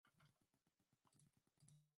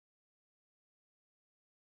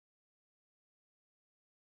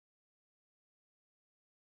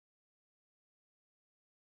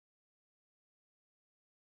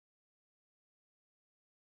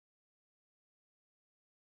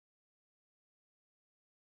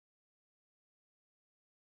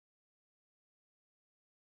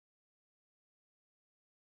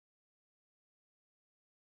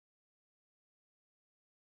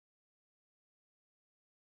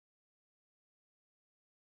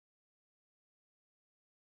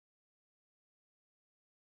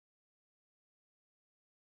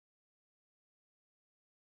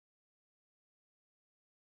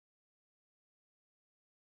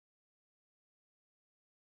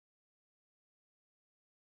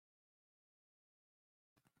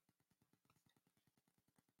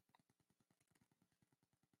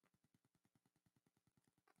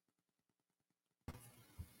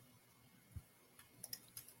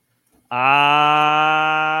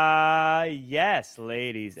Yes,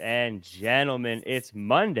 ladies and gentlemen, it's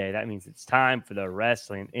Monday. That means it's time for the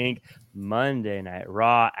Wrestling Inc. Monday Night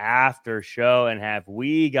Raw after show. And have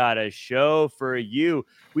we got a show for you?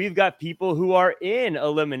 We've got people who are in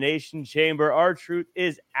Elimination Chamber. R-Truth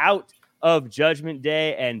is out of Judgment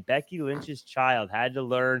Day, and Becky Lynch's child had to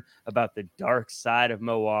learn about the dark side of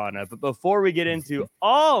Moana. But before we get into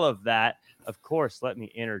all of that, of course, let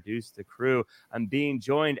me introduce the crew. I'm being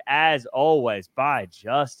joined, as always, by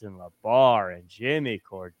Justin LaBar and Jimmy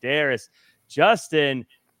Corderas. Justin,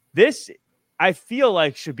 this, I feel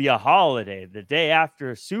like, should be a holiday, the day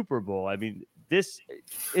after Super Bowl. I mean, this,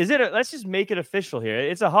 is it, let's just make it official here.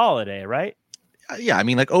 It's a holiday, right? Yeah, I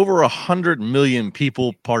mean, like over 100 million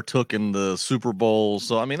people partook in the Super Bowl.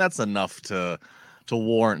 So, I mean, that's enough to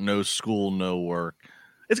warrant no school, no work.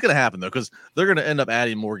 It's going to happen, though, because they're going to end up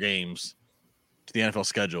adding more games to the NFL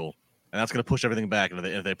schedule, and that's going to push everything back. And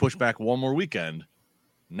if they push back one more weekend,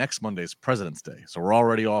 next Monday's President's Day, so we're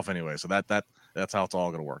already off anyway. So that's how it's all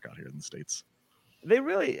going to work out here in the States. They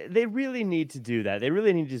really need to do that. They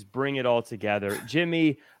really need to just bring it all together.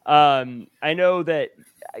 Jimmy, I know that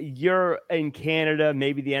you're in Canada.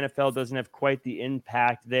 Maybe the NFL doesn't have quite the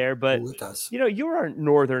impact there, but it does. You know, you're our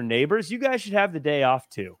northern neighbors. You guys should have the day off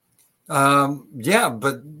too. Yeah,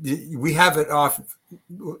 but we have it off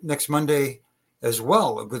next Monday as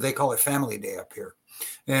well, but they call it Family Day up here.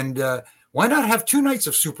 And why not have 2 nights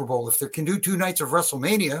of Super Bowl? If they can do 2 nights of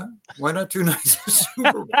WrestleMania, why not 2 nights of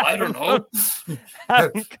Super Bowl? I don't know.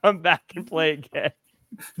 Have them come back and play again.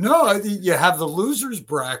 No, you have the losers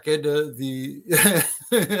bracket. On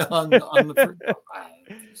the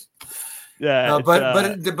yeah, but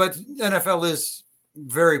NFL is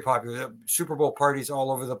very popular. Super Bowl parties all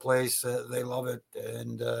over the place. They love it,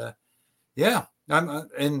 and yeah,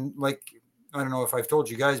 and like. I don't know if I've told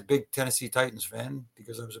you guys, big Tennessee Titans fan,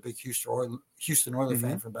 because I was a big Houston Oilers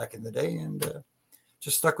fan from back in the day, and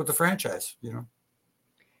just stuck with the franchise, you know.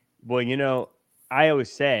 Well, you know, I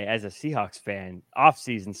always say, as a Seahawks fan, off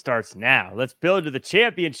season starts now. Let's build to the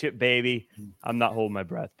championship, baby. I'm not holding my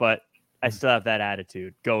breath, but I still have that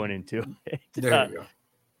attitude going into it. There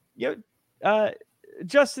you go.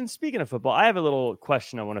 Justin, speaking of football, I have a little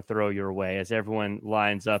question I want to throw your way as everyone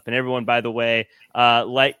lines up. And everyone, by the way,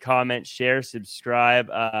 like, comment, share, subscribe.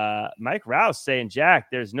 Mike Rouse saying, Jack,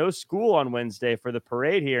 there's no school on Wednesday for the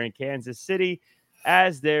parade here in Kansas City,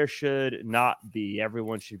 as there should not be.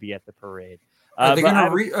 Everyone should be at the parade. Are they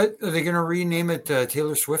going to rename it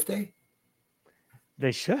Taylor Swift Day?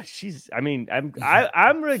 They should.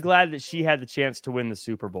 I'm really glad that she had the chance to win the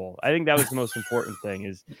Super Bowl. I think that was the most important thing.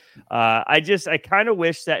 Is I kind of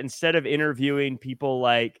wish that instead of interviewing people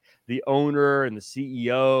like the owner and the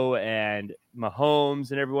CEO and Mahomes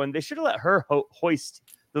and everyone, they should have let her hoist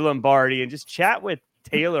the Lombardi and just chat with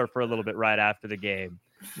Taylor for a little bit right after the game.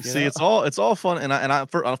 See, it's all fun, and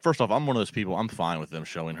first off, I'm one of those people. I'm fine with them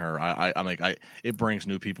showing her. It brings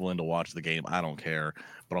new people in to watch the game. I don't care,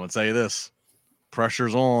 but I'm gonna tell you this.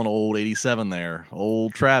 Pressure's on old 87 there,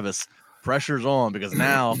 old Travis. Pressure's on, because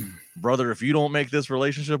now, brother, if you don't make this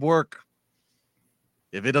relationship work,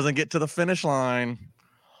 if it doesn't get to the finish line,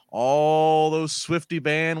 all those Swiftie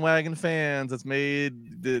bandwagon fans that's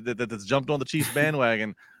jumped on the Chiefs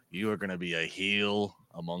bandwagon, you are going to be a heel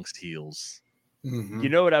amongst heels. Mm-hmm. You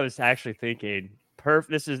know what I was actually thinking?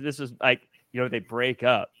 This is like, you know, they break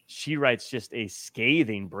up. She writes just a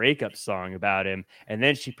scathing breakup song about him, and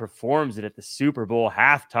then she performs it at the Super Bowl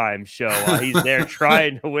halftime show while he's there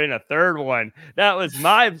trying to win a third one. That was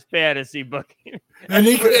my fantasy booking. And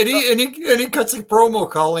he cuts a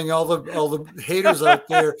promo calling all the haters out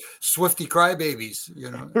there Swiftie crybabies.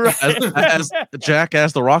 You know, as Jack,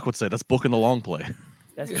 as The Rock would say, that's booking the long play.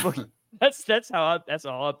 That's all I'm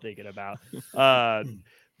thinking about.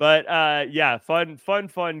 But yeah, fun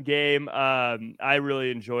game. I really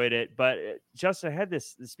enjoyed it. But Justin, I had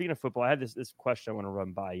this. Speaking of football, I had this question I want to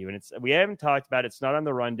run by you, and we haven't talked about it. It's not on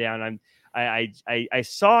the rundown. I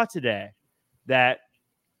saw today that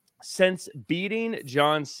since beating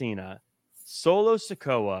John Cena, Solo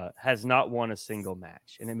Sikoa has not won a single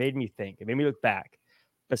match, and it made me think. It made me look back.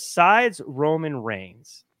 Besides Roman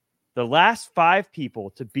Reigns, the last 5 people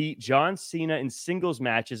to beat John Cena in singles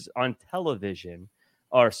matches on television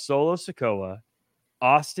are Solo Sikoa,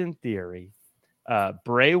 Austin Theory,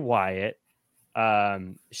 Bray Wyatt,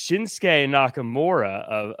 Shinsuke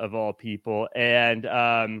Nakamura of all people, and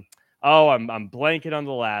I'm blanking on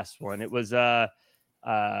the last one. It was did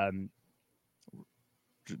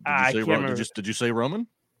you say Roman?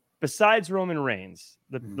 Besides Roman Reigns,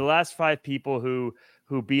 the last 5 people who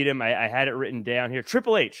beat him, I had it written down here.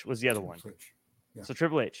 Triple H was the other one. Yeah. So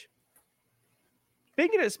Triple H.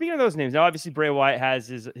 speaking of those names, now obviously Bray Wyatt has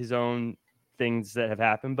his own things that have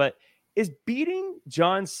happened, but is beating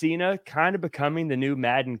John Cena kind of becoming the new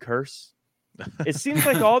Madden curse? It seems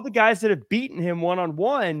like all the guys that have beaten him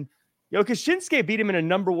one-on-one, because Shinsuke beat him in a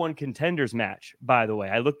number one contenders match, by the way.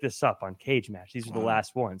 I looked this up on Cage Match. These are the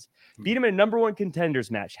last ones. Beat him in a number one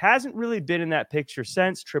contenders match. Hasn't really been in that picture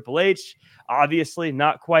since. Triple H, obviously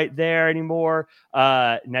not quite there anymore.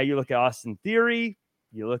 Now you look at Austin Theory.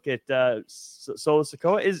 You look at Solo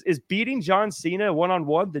Sikoa. Is beating John Cena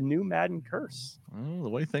one-on-one the new Madden curse? Well, the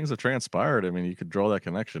way things have transpired, I mean, you could draw that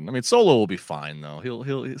connection. I mean, Solo will be fine though.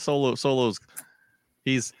 Solo's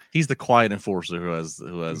he's the quiet enforcer who has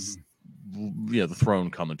the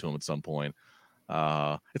throne coming to him at some point.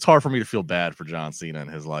 It's hard for me to feel bad for John Cena in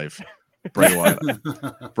his life. Bray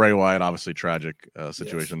Wyatt, obviously tragic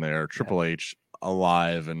situation there. Triple H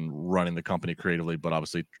alive and running the company creatively, but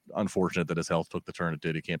obviously unfortunate that his health took the turn it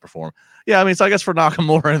did. He can't perform. Yeah, I mean, so I guess for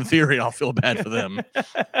Nakamura in theory, I'll feel bad for them.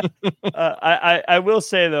 I will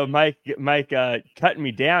say though, Mike cutting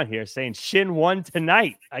me down here, saying Shin won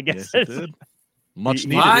tonight. I guess yes, it did. Much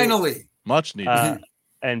needed. Finally, much needed.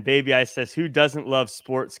 And Baby Ice says, who doesn't love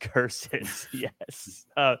sports curses? Yes.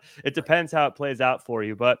 It depends how it plays out for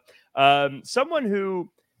you. But someone who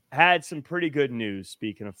had some pretty good news,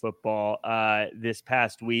 speaking of football, this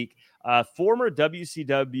past week, former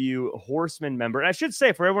WCW Horseman member. And I should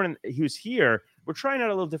say, for everyone who's here, we're trying out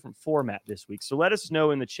a little different format this week. So let us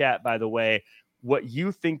know in the chat, by the way, what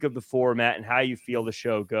you think of the format and how you feel the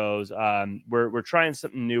show goes. We're trying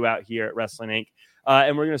something new out here at Wrestling Inc.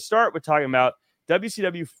 And we're going to start with talking about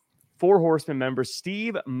WCW Four Horsemen member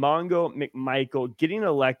Steve Mongo McMichael getting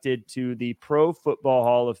elected to the Pro Football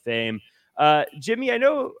Hall of Fame. Jimmy, I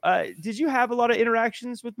know, did you have a lot of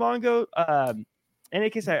interactions with Mongo? In any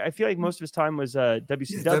case, I feel like most of his time was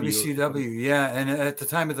WCW. WCW, yeah. And at the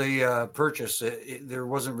time of the purchase, there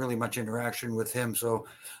wasn't really much interaction with him. So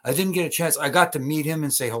I didn't get a chance. I got to meet him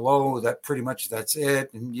and say hello. That's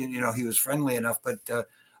it. And, he was friendly enough. But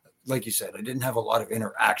like you said, I didn't have a lot of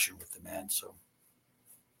interaction with the man. So.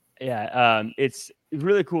 Yeah, it's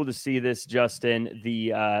really cool to see this, Justin.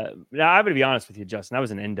 Now I'm going to be honest with you, Justin. I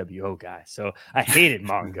was an NWO guy, so I hated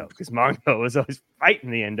Mongo because Mongo was always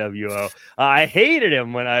fighting the NWO. I hated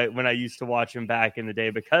him when I used to watch him back in the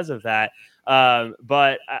day because of that.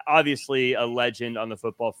 But obviously a legend on the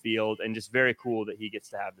football field, and just very cool that he gets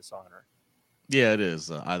to have this honor. Yeah, it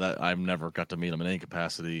is. I've never got to meet him in any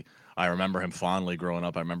capacity. I remember him fondly growing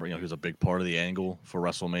up. I remember, he was a big part of the angle for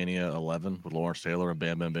WrestleMania 11 with Lawrence Taylor and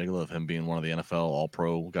Bam Bam Bigelow, of him being one of the NFL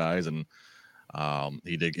All-Pro guys. And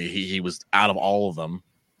he was out of all of them,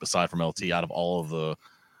 aside from LT, out of all of the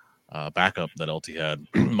backup that LT had,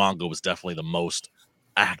 Mongo was definitely the most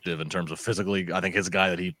active in terms of physically. I think his guy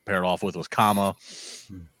that he paired off with was Kama.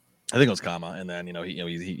 I think it was Kama. And then,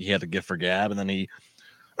 he had the gift for gab, and then he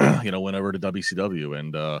went over to WCW,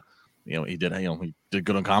 and he did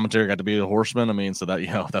good on commentary, got to be a horseman. I mean, so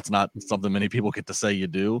that that's not something many people get to say you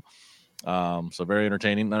do. So very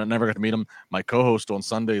entertaining. I never got to meet him. My co-host on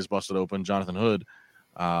Sundays, Busted Open, Jonathan Hood.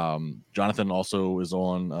 Jonathan also is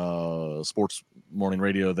on sports morning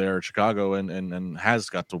radio there in Chicago, and has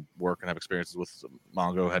got to work and have experiences with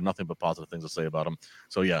Mongo. Had nothing but positive things to say about him.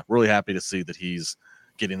 So yeah, really happy to see that he's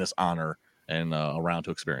getting this honor and around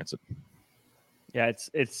to experience it. Yeah,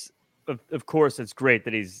 it's of course it's great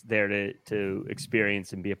that he's there to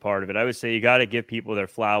experience and be a part of it. I would say you got to give people their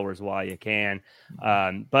flowers while you can.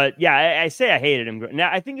 But yeah, I say I hated him.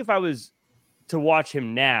 Now I think if I was to watch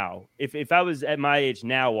him now, if I was at my age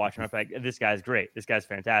now watching, I'm like, this guy's great, this guy's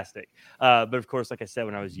fantastic. But of course, like I said,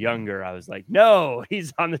 when I was younger, I was like, no,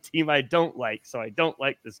 he's on the team I don't like, so I don't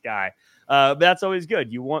like this guy. But that's always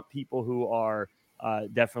good. You want people who are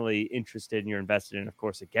definitely interested and you're invested in. Of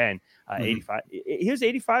course, again, 85. He was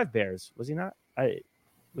 85 Bears, was he not?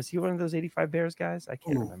 Was he one of those 85 Bears guys? I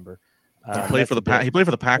can't remember. He played for the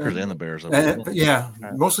Packers and the Bears.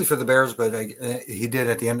 Mostly for the Bears, but he did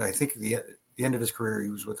at the end. I think the end of his career,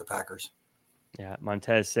 he was with the Packers. Yeah,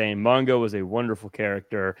 Montez saying Mongo was a wonderful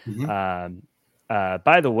character.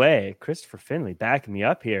 By the way, Christopher Finley backing me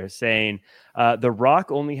up here, saying The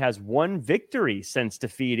Rock only has one victory since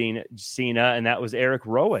defeating Cena, and that was Eric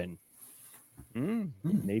Rowan.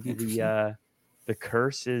 Maybe the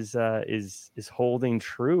curse is holding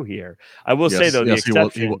true here. I will say though, the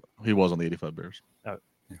exception he was on the 85 Bears. Oh,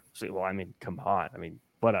 well, I mean, come on. I mean,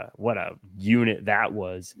 what a unit that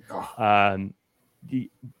was.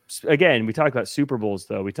 Again, we talk about Super Bowls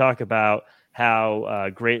though. We talk about how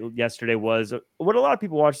great yesterday was. What a lot of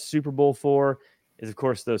people watch the Super Bowl for is, of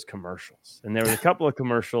course, those commercials. And there was a couple of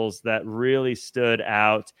commercials that really stood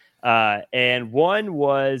out. And one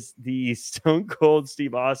was the Stone Cold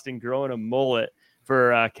Steve Austin growing a mullet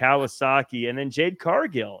for Kawasaki, and then Jade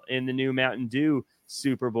Cargill in the new Mountain Dew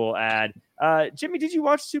Super Bowl ad. Jimmy, did you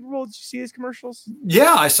watch Super Bowl? Did you see these commercials?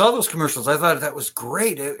 Yeah, I saw those commercials. I thought that was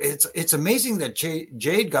great. It's amazing that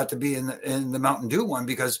Jade got to be in the Mountain Dew one,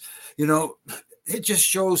 because, you know, it just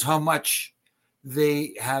shows how much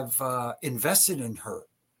they have invested in her.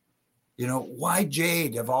 You know, why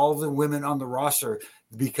Jade of all the women on the roster?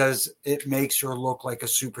 Because it makes her look like a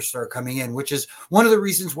superstar coming in, which is one of the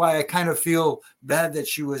reasons why I kind of feel bad that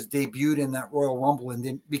she was debuted in that Royal Rumble,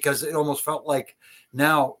 and because it almost felt like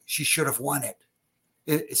now she should have won it,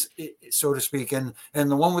 so to speak. And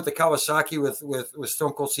the one with the Kawasaki with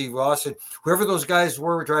Stone Cold Steve Austin, whoever those guys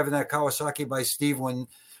were driving that Kawasaki by Steve when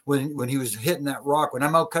he was hitting that rock. When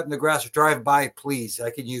I'm out cutting the grass, drive by, please.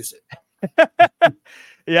 I could use it.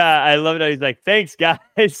 Yeah, I love it. He's like, thanks, guys.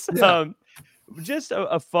 Yeah. Just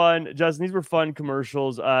a fun, Justin, these were fun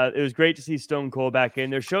commercials. It was great to see Stone Cold back in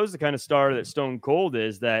there. Shows the kind of star that Stone Cold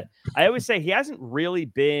is. That I always say he hasn't really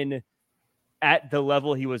been at the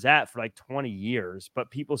level he was at for like 20 years, but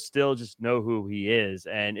people still just know who he is,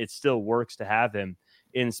 and it still works to have him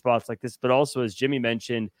in spots like this. But also, as Jimmy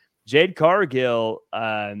mentioned, Jade Cargill,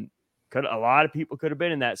 a lot of people could have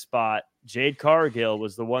been in that spot. Jade Cargill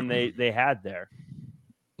was the one they had there.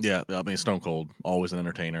 Yeah, I mean, Stone Cold, always an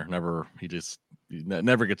entertainer. He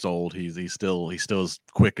never gets old. He's still as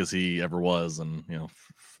quick as he ever was, and, you know,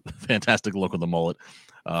 fantastic look with the mullet.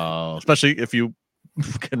 Especially if you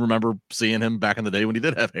can remember seeing him back in the day when he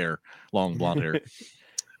did have hair, long blonde hair.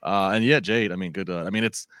 And yeah, Jade, I mean, good. I mean,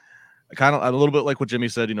 it's kind of a little bit like what Jimmy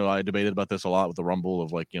said. You know, I debated about this a lot with the Rumble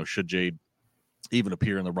of, like, you know, should Jade even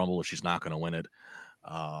appear in the Rumble if she's not going to win it?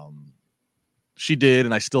 She did,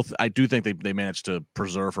 and I do think they managed to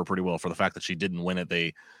preserve her pretty well for the fact that she didn't win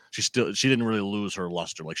it. She didn't really lose her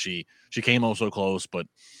luster. Like she came oh so close, but,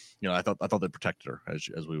 you know, I thought they protected her,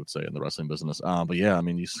 as we would say in the wrestling business. But yeah, I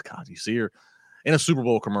mean, you see her in a Super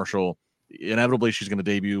Bowl commercial. Inevitably, she's going to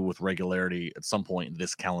debut with regularity at some point in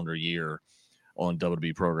this calendar year on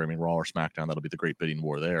WWE programming, Raw or SmackDown. That'll be the great bidding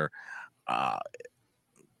war there.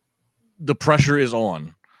 The pressure is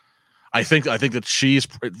on. I think that she's,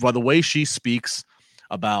 by the way she speaks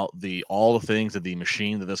about all the things that the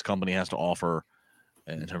machine that this company has to offer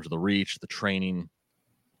in terms of the reach, the training,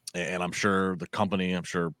 and I'm sure the company, I'm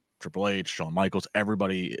sure Triple H, Shawn Michaels,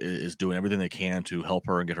 everybody is doing everything they can to help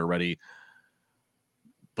her and get her ready.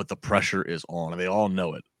 But the pressure is on, and they all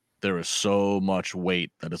know it. There is so much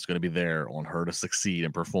weight that is going to be there on her to succeed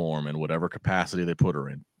and perform in whatever capacity they put her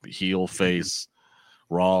in, heel, face,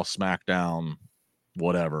 Raw, SmackDown,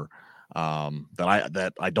 whatever.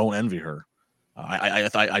 That I don't envy her.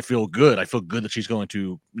 I feel good. I feel good that she's going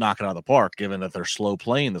to knock it out of the park, given that they're slow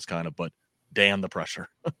playing this kind of. But damn the pressure.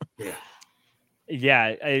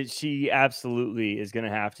 Yeah, she absolutely is going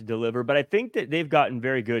to have to deliver. But I think that they've gotten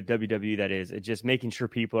very good, WWE that is, at just making sure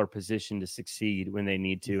people are positioned to succeed when they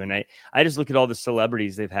need to. And I just look at all the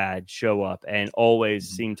celebrities they've had show up and always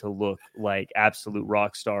seem to look like absolute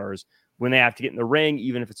rock stars when they have to get in the ring,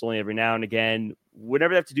 even if it's only every now and again.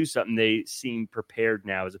 Whenever they have to do something, they seem prepared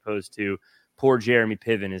now, as opposed to poor Jeremy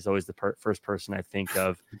Piven is always the first person I think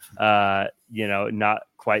of, not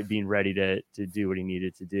quite being ready to do what he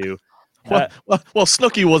needed to do. Well,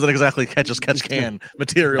 Snooki wasn't exactly catch can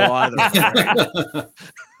material either.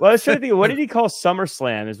 Well, I was trying to think, what did he call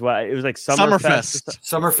SummerSlam? Is what it was like Summerfest.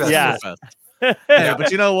 Summerfest. Yeah. Hey,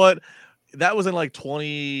 but you know what? That was in like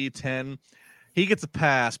 2010. He gets a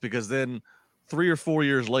pass because then 3 or 4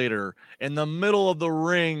 years later, in the middle of the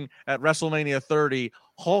ring at WrestleMania 30,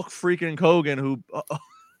 Hulk freaking Hogan, who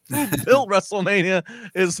built WrestleMania,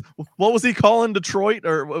 what was he calling Detroit,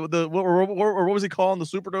 or what was he calling the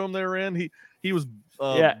Superdome they were in? He was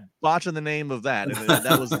botching the name of that, and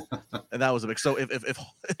that was a big. So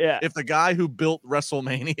if the guy who built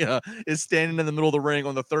WrestleMania is standing in the middle of the ring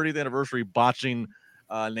on the 30th anniversary botching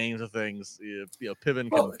names of things,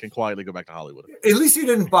 Piven can quietly go back to Hollywood. At least he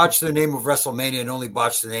didn't botch the name of WrestleMania and only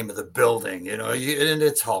botch the name of the building, and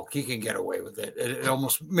it's Hulk. He can get away with it. It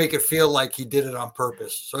almost make it feel like he did it on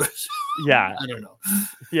purpose. So yeah, I don't know.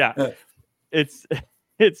 Yeah, it's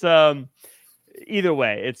either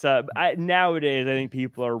way. It's nowadays I think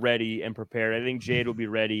people are ready and prepared. I think Jade will be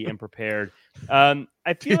ready and prepared. I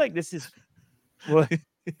feel like this is what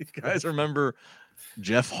you guys remember.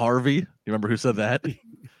 Jeff Harvey, you remember who said that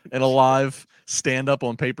in a live stand-up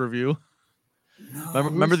on pay-per-view? No,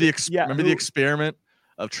 remember the experiment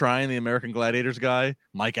of trying the American Gladiators guy,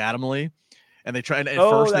 Mike Adamle, and they tried at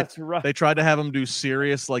first they tried to have him do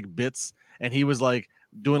serious like bits, and he was like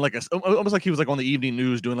doing like almost like he was like on the evening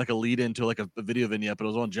news doing like a lead into like a video vignette, but it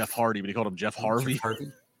was on Jeff Hardy, but he called him Jeff Harvey.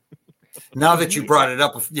 Now that you brought it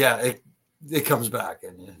up, it comes back.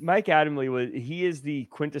 And Mike Adamle he is the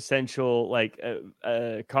quintessential like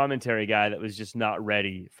commentary guy that was just not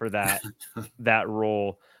ready for that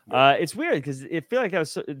role. It's weird because it feels like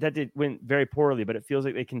that went very poorly, but it feels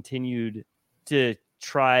like they continued to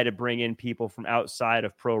try to bring in people from outside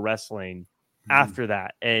of pro wrestling after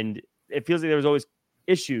that, and it feels like there was always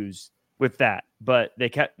issues with that, but they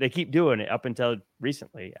keep doing it up until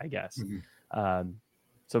recently, I guess.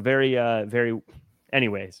 So very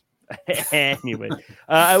anyways.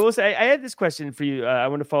 I will say I had this question for you. I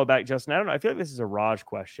want to follow back, Justin. I don't know. I feel like this is a Raj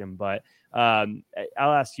question, but I'll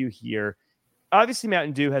ask you here. Obviously,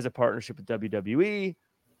 Mountain Dew has a partnership with WWE.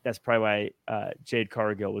 That's probably why Jade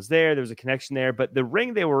Cargill was there. There was a connection there, but the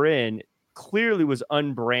ring they were in clearly was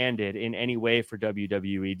unbranded in any way for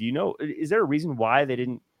WWE. Do you know? Is there a reason why they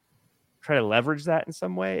didn't try to leverage that in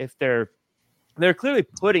some way? If they're clearly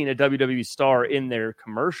putting a WWE star in their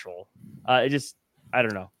commercial, I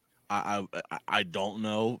don't know. I don't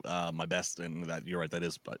know. My best, and that you're right, that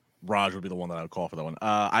is, but Raj would be the one that I would call for that one.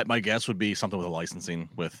 My guess would be something with a licensing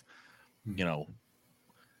with,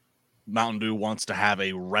 Mountain Dew wants to have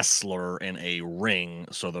a wrestler in a ring,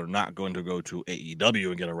 so they're not going to go to AEW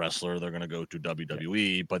and get a wrestler. They're going to go to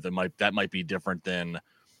WWE, but that might be different than,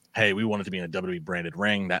 hey, we want it to be in a WWE branded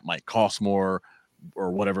ring. That might cost more,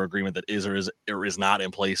 or whatever agreement that is or is not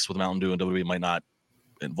in place with Mountain Dew and WWE might not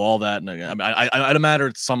involve that. And I mean, I'd imagine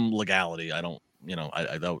it's some legality. I don't,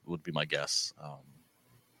 that would be my guess.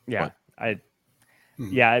 I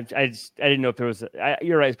didn't know if there was.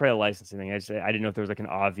 You're right. It's probably a licensing thing. I didn't know if there was like an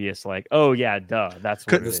obvious like, oh yeah, duh, that's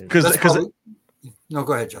what it is. No,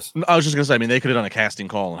 go ahead, Justin. I was just gonna say. I mean, they could have done a casting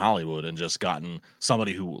call in Hollywood and just gotten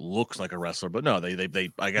somebody who looks like a wrestler. But no, they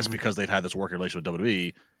I guess because they've had this working relationship with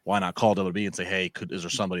WWE, why not call WWE and say, hey, is there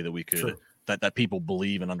somebody that we could that people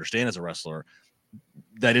believe and understand as a wrestler?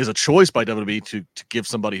 That is a choice by WWE to give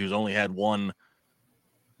somebody who's only had one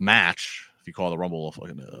match, if you call the Rumble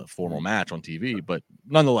a formal match on TV, but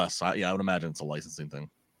nonetheless, I would imagine it's a licensing thing.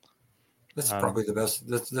 That's probably the best.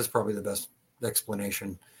 That's probably the best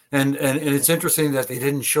explanation. And it's interesting that they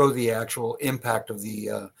didn't show the actual impact of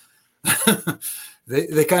the.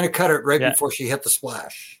 They kind of cut it right before she hit the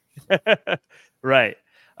splash. Right.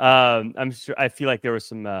 I'm sure. I feel like there was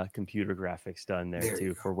some computer graphics done there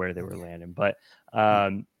too for where they were landing. But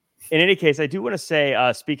in any case, I do want to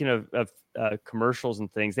say, speaking of commercials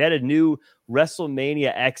and things, they had a new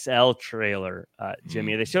WrestleMania XL trailer,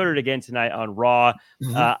 Jimmy. They showed it again tonight on Raw.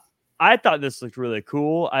 I thought this looked really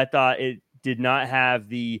cool. I thought it did not have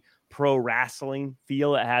the pro wrestling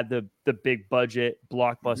feel. It had the big budget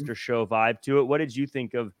blockbuster show vibe to it. What did you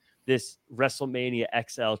think of this WrestleMania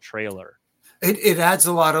XL trailer? It adds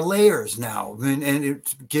a lot of layers now, and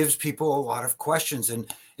it gives people a lot of questions. And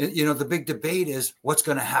the big debate is what's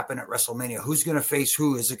going to happen at WrestleMania. Who's going to face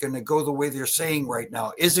who? Is it going to go the way they're saying right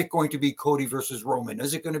now? Is it going to be Cody versus Roman?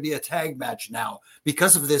 Is it going to be a tag match now?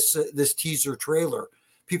 Because of this teaser trailer,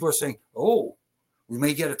 people are saying, "Oh, we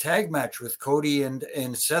may get a tag match with Cody and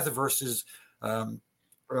Seth versus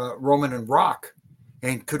Roman and Rock."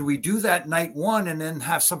 And could we do that night one and then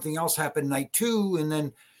have something else happen night two, and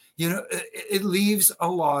then? It leaves a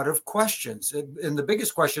lot of questions. And the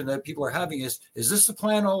biggest question that people are having is this the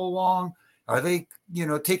plan all along? Are they,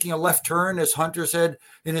 taking a left turn, as Hunter said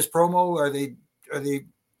in his promo? Are they,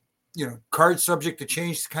 cards subject to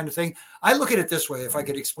change kind of thing? I look at it this way, if I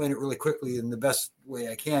could explain it really quickly in the best way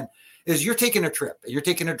I can, is you're taking a trip, you're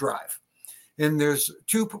taking a drive, and there's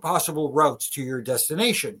two possible routes to your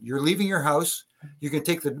destination. You're leaving your house. You can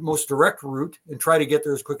take the most direct route and try to get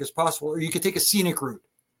there as quick as possible, or you can take a scenic route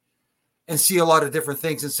and see a lot of different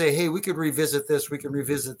things and say, hey, we could revisit this, we can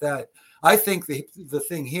revisit that. I think the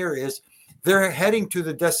thing here is they're heading to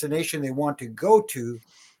the destination they want to go to,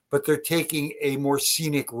 but they're taking a more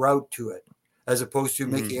scenic route to it, as opposed to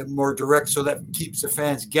making it more direct, so that keeps the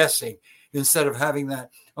fans guessing, instead of having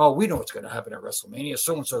that, oh, we know what's going to happen at WrestleMania.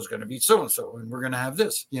 So-and-so is going to beat so-and-so, and we're going to have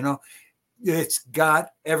this, It's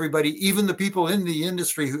got everybody, even the people in the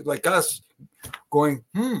industry who like us, going,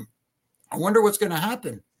 I wonder what's going to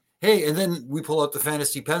happen. Hey, and then we pull out the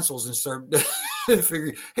fantasy pencils and start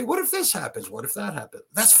figuring, hey, what if this happens? What if that happens?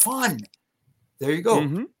 That's fun. There you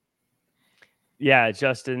go. Yeah,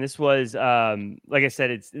 Justin, this was, like I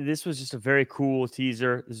said, this was just a very cool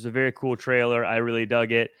teaser. This is a very cool trailer. I really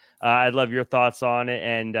dug it. I'd love your thoughts on it.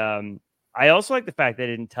 And I also like the fact they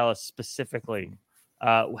didn't tell us specifically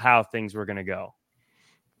how things were going to go.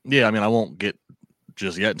 Yeah, I mean, I won't get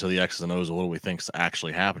just yet into the X's and O's of what do we think's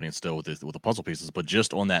actually happening still with the puzzle pieces. But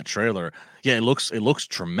just on that trailer, yeah, it looks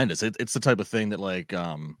tremendous. It's the type of thing that like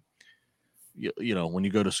you know, when you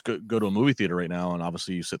go to a movie theater right now, and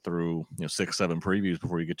obviously you sit through 6-7 previews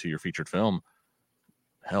before you get to your featured film.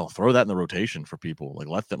 Hell, throw that in the rotation for people. Like,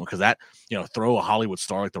 let them, because that, throw a Hollywood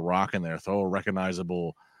star like The Rock in there, throw a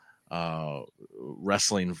recognizable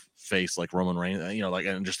wrestling face like Roman Reigns,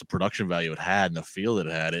 and just the production value it had and the feel that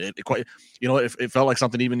it had. It quite, it felt like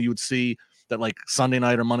something even you would see that like Sunday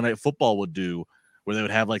night or Monday Night Football would do, where they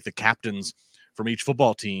would have like the captains from each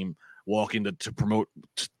football team walking to promote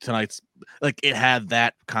tonight's. Like, it had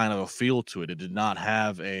that kind of a feel to it. It did not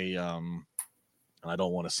have a and I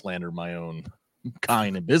don't want to slander my own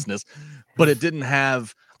kind of business, but it didn't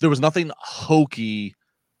have, there was nothing hokey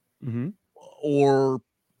or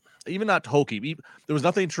even not hokey. There was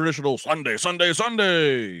nothing traditional Sunday,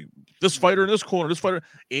 this fighter in this corner, this fighter.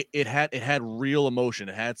 It had real emotion.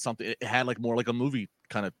 It had something. It had like more like a movie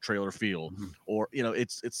kind of trailer feel, or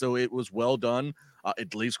it's so it was well done.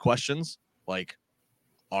 It leaves questions like,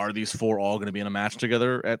 are these four all going to be in a match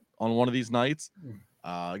together on one of these nights?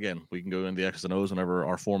 Again, we can go into the X's and O's whenever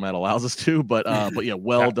our format allows us to, but yeah,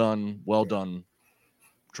 well done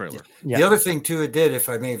trailer. Yeah. The other thing too, it did, if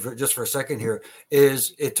I may, just for a second here,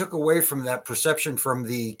 is it took away from that perception from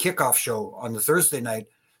the kickoff show on the Thursday night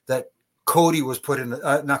that Cody was put in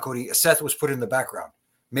the, Seth was put in the background,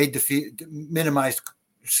 minimized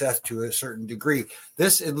Seth to a certain degree.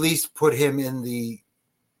 This at least put him in the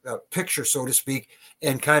picture, so to speak,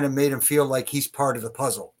 and kind of made him feel like he's part of the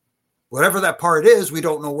puzzle. Whatever that part is, we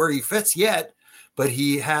don't know where he fits yet, but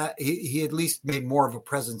he at least made more of a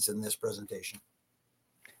presence in this presentation.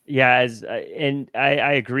 Yeah, and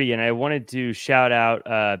I agree. And I wanted to shout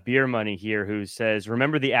out Beer Money here, who says,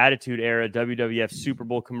 remember the Attitude Era WWF Super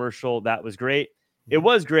Bowl commercial? That was great. It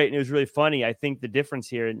was great, and it was really funny. I think the difference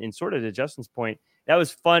here, and sort of to Justin's point, that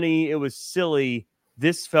was funny. It was silly.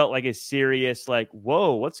 This felt like a serious, like,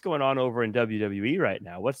 whoa, what's going on over in WWE right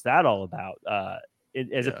now? What's that all about?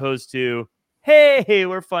 As opposed to, hey,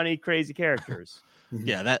 we're funny, crazy characters.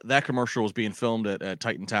 Yeah, that commercial was being filmed at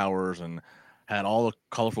Titan Towers and had all the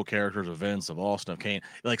colorful characters of Vince, of Austin, of Kane.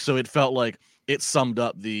 Like, so it felt like it summed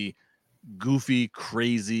up the goofy,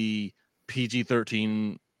 crazy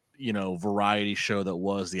PG-13, variety show that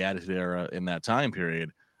was the Attitude Era in that time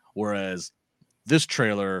period. Whereas this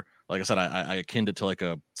trailer, like I said, I akined it to like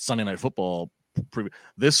a Sunday Night Football.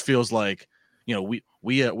 This feels like,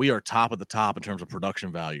 we are top of the top in terms of production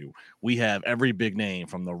value. We have every big name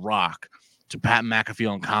from The Rock to Pat McAfee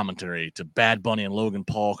on commentary to Bad Bunny and Logan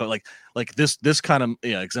Paul. Like this kind of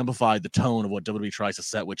exemplified the tone of what WWE tries to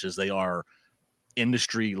set, which is they are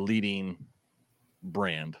industry leading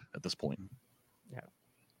brand at this point. Yeah.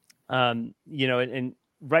 And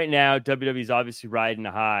right now WWE is obviously riding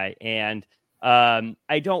a high, and I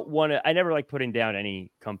never like putting down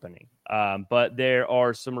any company. But there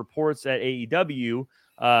are some reports at AEW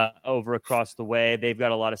over across the way. They've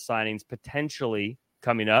got a lot of signings potentially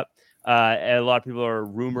coming up. And a lot of people are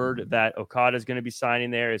rumored that Okada is going to be signing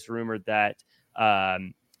there. It's rumored that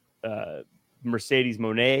Mercedes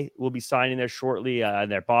Moné will be signing there shortly in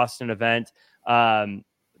their Boston event.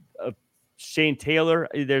 Shane Taylor,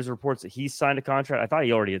 there's reports that he signed a contract. I thought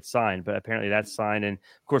he already had signed, but apparently that's signed. And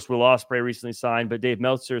of course, Will Ospreay recently signed. But Dave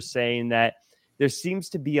Meltzer is saying that there seems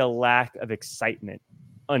to be a lack of excitement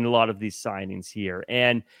on a lot of these signings here.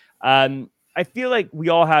 And I feel like we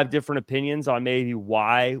all have different opinions on maybe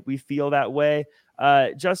why we feel that way.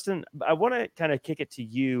 Justin, I want to kind of kick it to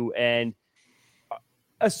you. And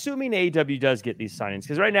assuming AEW does get these signings,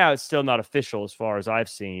 because right now it's still not official as far as I've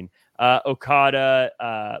seen, Okada,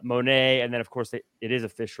 Moné, and then, of course, it is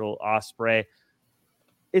official, Ospreay.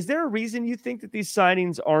 Is there a reason you think that these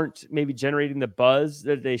signings aren't maybe generating the buzz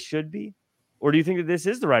that they should be? Or do you think that this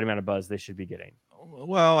is the right amount of buzz they should be getting?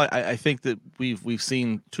 Well, I think that we've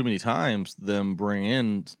seen too many times them bring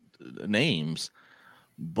in names,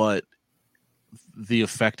 but the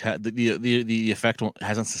effect the effect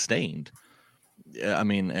hasn't sustained. I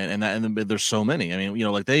mean, and there's so many. I mean,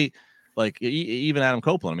 even Adam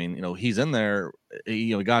Copeland. I mean, he's in there.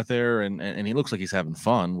 He got there and he looks like he's having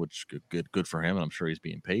fun, which good for him, and I'm sure he's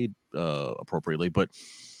being paid appropriately. But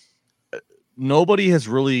nobody has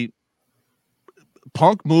really.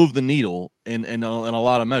 Punk moved the needle in a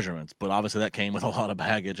lot of measurements, but obviously that came with a lot of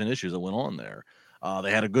baggage and issues that went on there.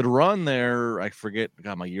 They had a good run there. I forget,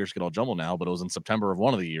 God, my years get all jumbled now, but it was in September of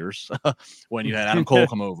one of the years when you had Adam Cole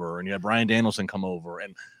come over and you had Bryan Danielson come over,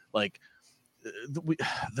 and like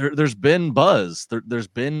there's been buzz, there's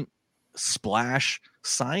been splash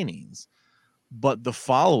signings, but the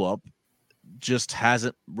follow up just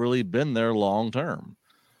hasn't really been there long term.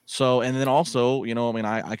 So, and then also,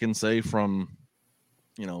 I can say from,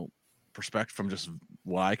 perspective, from just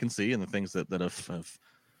what I can see and the things that have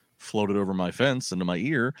floated over my fence into my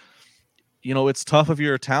ear, it's tough if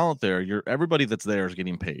you're a talent there. Everybody that's there is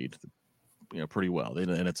getting paid, pretty well,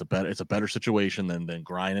 and it's a better situation than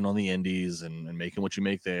grinding on the indies and making what you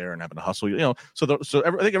make there and having to hustle. I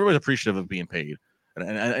think everybody's appreciative of being paid,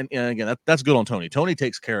 and again, that's good on Tony. Tony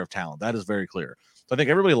takes care of talent. That is very clear. So I think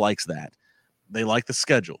everybody likes that. They like the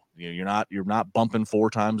schedule. You're not bumping 4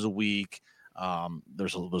 times a week.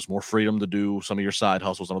 There's more freedom to do some of your side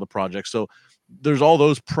hustles, some of the projects. So there's all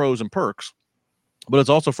those pros and perks, but it's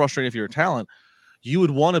also frustrating if you're a talent. You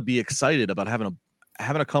would want to be excited about having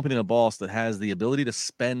a company and a boss that has the ability to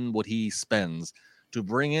spend what he spends to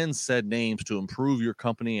bring in said names to improve your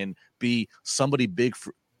company and be somebody big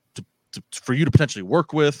for you to potentially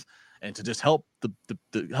work with and to just help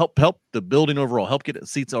help the building overall, help get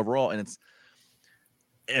seats overall. And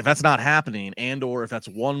if that's not happening, and or if that's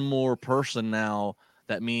one more person now,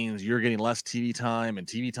 that means you're getting less TV time, and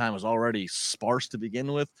TV time was already sparse to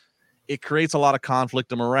begin with. It creates a lot of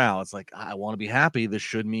conflict and morale. It's like, I want to be happy. This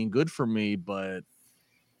should mean good for me, but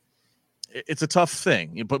it's a tough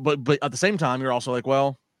thing. But at the same time, you're also like,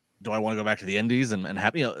 well, do I want to go back to the indies and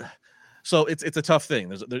happy? So it's a tough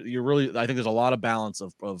thing. I think there's a lot of balance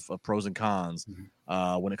of pros and cons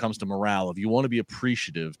when it comes to morale. If you want to be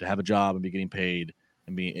appreciative to have a job and be getting paid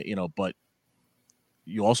and be, but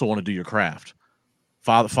you also want to do your craft.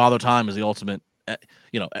 Father time is the ultimate.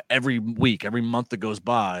 Every week, every month that goes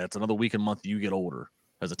by, it's another week and month you get older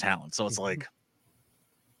as a talent. So it's like,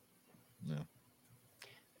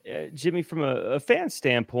 Jimmy, from a fan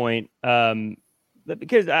standpoint,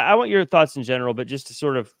 because I want your thoughts in general, but just to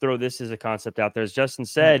sort of throw this as a concept out there, as Justin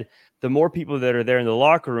said, the more people that are there in the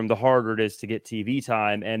locker room, the harder it is to get TV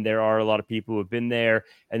time. And there are a lot of people who have been there,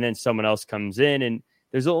 and then someone else comes in, and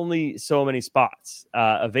there's only so many spots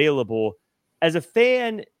available. As a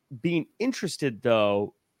fan being interested,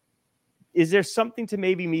 though, is there something to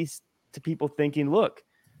maybe me to people thinking, look,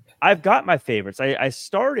 I've got my favorites. I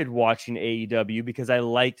started watching AEW because I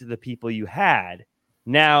liked the people you had.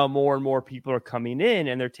 Now more and more people are coming in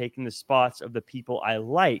and they're taking the spots of the people I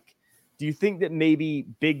like. Do you think that maybe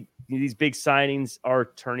these big signings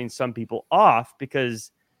are turning some people off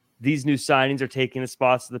because these new signings are taking the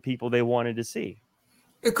spots of the people they wanted to see?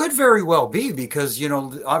 It could very well be because,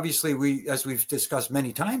 obviously as we've discussed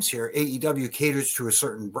many times here, AEW caters to a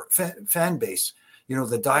certain fan base,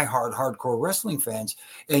 the diehard hardcore wrestling fans.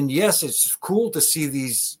 And yes, it's cool to see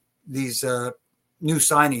these new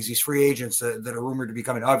signings, these free agents that are rumored to be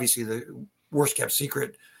coming. Obviously, the worst kept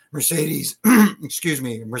secret, Mercedes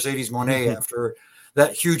Moné, after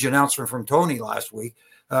that huge announcement from Tony last week.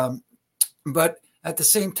 But at the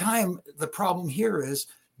same time, the problem here is,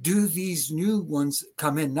 do these new ones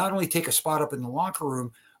come in, not only take a spot up in the locker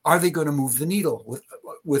room, are they going to move the needle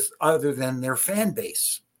with other than their fan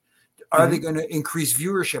base? Are they going to increase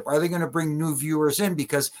viewership? Are they going to bring new viewers in?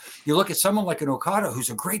 Because you look at someone like an Okada, who's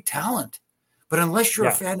a great talent, but unless you're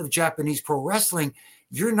a fan of Japanese pro wrestling,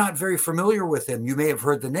 you're not very familiar with him. You may have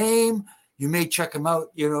heard the name, you may check him out,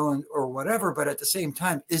 or whatever, but at the same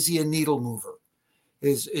time, is he a needle mover?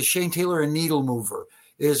 Is Shane Taylor a needle mover?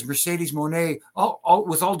 Is Mercedes Moné,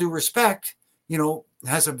 with all due respect,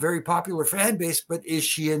 has a very popular fan base, but is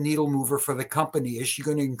she a needle mover for the company? Is she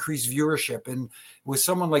going to increase viewership? And with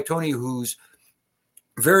someone like Tony, who's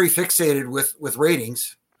very fixated with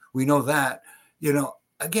ratings, we know that,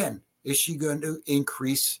 again, is she going to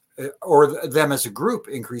increase or them as a group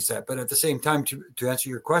increase that? But at the same time, to answer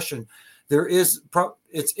your question, it is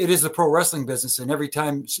the pro wrestling business. And every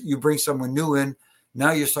time you bring someone new in,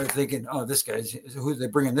 now you start thinking, oh, this guy's who they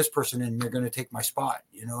bringing this person in. They're going to take my spot.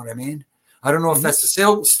 You know what I mean? I don't know if that's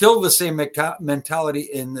still the same mentality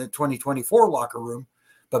in the 2024 locker room,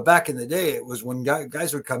 but back in the day, it was when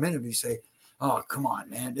guys would come in and say, "Oh, come on,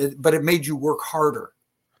 man!" But it made you work harder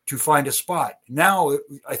to find a spot. Now,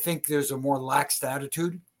 I think there's a more laxed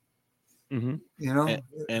attitude. And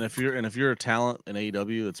if you're a talent in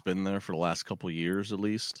AEW that's been there for the last couple of years at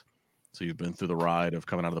least, so you've been through the ride of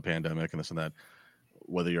coming out of the pandemic and this and that.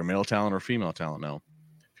 Whether you're a male talent or female talent now,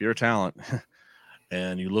 if you're a talent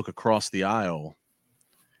and you look across the aisle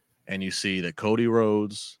and you see that Cody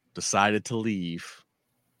Rhodes decided to leave,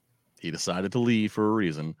 he decided to leave for a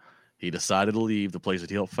reason. He decided to leave the place that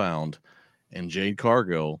he helped found, and Jade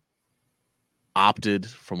Cargill opted,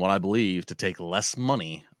 from what I believe, to take less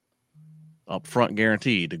money up front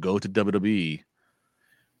guaranteed to go to WWE.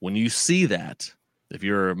 When you see that, if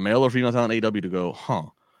you're a male or female talent in AEW, to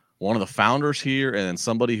go, one of the founders here, and then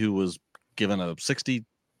somebody who was given a $60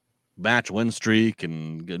 match win streak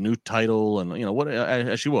and a new title, and what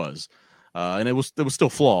as she was, and it was still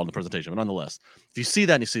flawed in the presentation, but nonetheless, if you see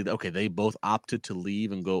that and you see that, okay, they both opted to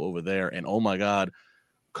leave and go over there, and oh my God,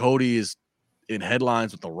 Cody is in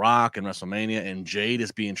headlines with The Rock and WrestleMania, and Jade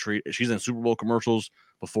is being treated. She's in Super Bowl commercials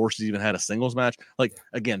before she's even had a singles match. Like,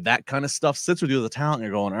 again, that kind of stuff sits with you as a talent, and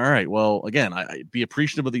you're going, all right, well, again, I be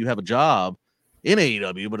appreciative that you have a job in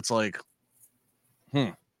AEW, but it's like,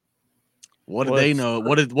 what did they know?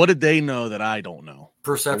 What did they know that I don't know?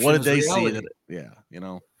 Perception. What did they reality. see that?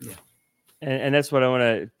 Yeah. Yeah. And that's what I want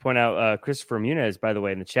to point out. Christopher Muniz, by the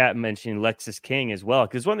way, in the chat mentioned Lexis King as well.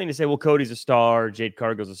 Because one thing to say, well, Cody's a star, Jade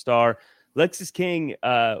Cargill's a star. Lexis King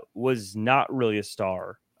was not really a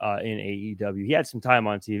star in AEW. He had some time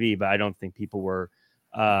on TV, but I don't think people were,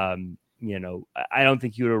 I don't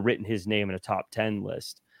think you would have written his name in a top 10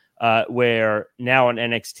 list. Where now on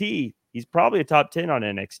NXT, he's probably a top 10 on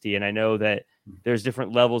NXT. And I know that there's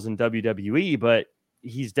different levels in WWE, but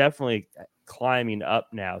he's definitely climbing up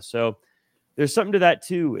now. So there's something to that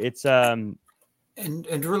too. It's and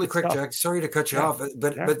really quick, tough. Jack, sorry to cut you off,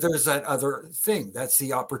 but there's that other thing. That's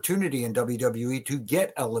the opportunity in WWE to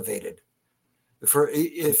get elevated.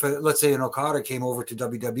 If let's say an Okada came over to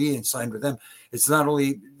WWE and signed with them, it's not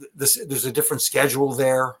only this. There's a different schedule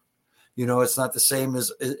there. It's not the same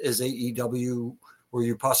as AEW, where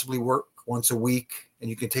you possibly work once a week and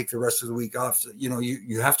you can take the rest of the week off.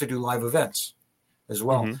 You have to do live events as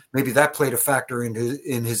well. Mm-hmm. Maybe that played a factor in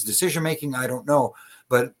his decision making. I don't know,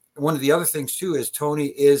 but one of the other things too is Tony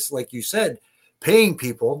is, like you said, paying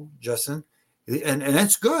people, Justin, and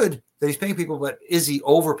that's good that he's paying people, but is he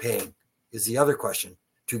overpaying? Is the other question,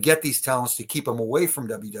 to get these talents to keep them away from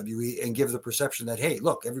WWE and give the perception that, hey,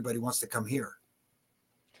 look, everybody wants to come here.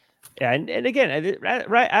 Yeah, and again,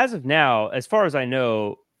 right as of now, as far as I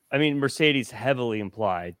know, I mean, Mercedes heavily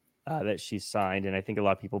implied that she's signed, and I think a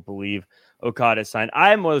lot of people believe Okada signed.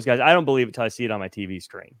 I'm one of those guys. I don't believe it until I see it on my TV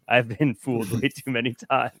screen. I've been fooled way too many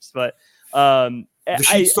times, but the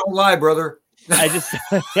sheets don't lie, brother. I just,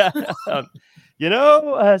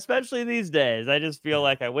 especially these days, I just feel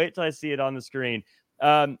like I wait till I see it on the screen.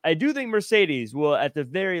 I do think Mercedes will, at the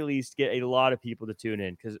very least, get a lot of people to tune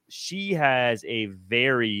in because she has a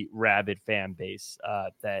very rabid fan base.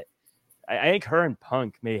 That I think her and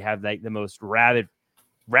Punk may have like the most rabid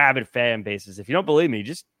fan bases. If you don't believe me,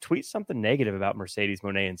 just tweet something negative about Mercedes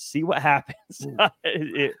Moné and see what happens.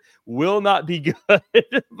 It will not be good,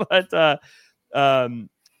 but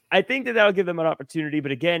I think that'll give them an opportunity.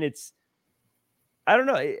 But again, I don't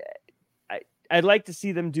know. I'd like to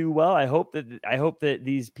see them do well. I hope that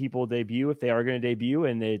these people debut if they are going to debut,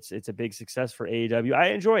 and it's a big success for AEW.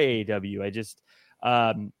 I enjoy AEW. I just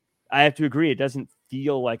I have to agree, it doesn't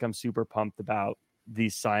feel like I'm super pumped about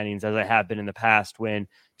these signings as I have been in the past. When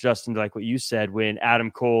Justin, like what you said, when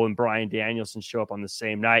Adam Cole and Bryan Danielson show up on the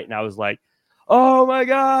same night, and I was like, oh my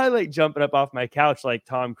God, like jumping up off my couch like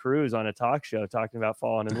Tom Cruise on a talk show talking about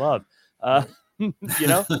falling in love.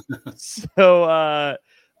 So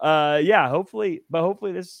hopefully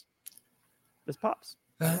this pops.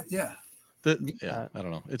 I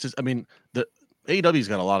don't know. It's just, I mean, the AEW's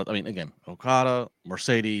got a lot of, again, Okada,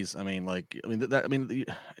 Mercedes.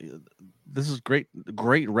 This is great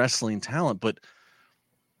wrestling talent, but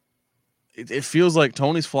it feels like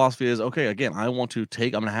Tony's philosophy is, okay, again, I'm going to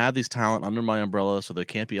have these talent under my umbrella so they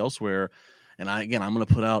can't be elsewhere. And I'm going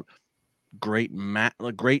to put out great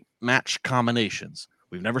match combinations.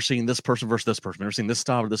 We've never seen this person versus this person. We've never seen this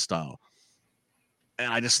style or this style.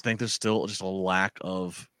 And I just think there's still just a lack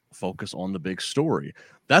of focus on the big story.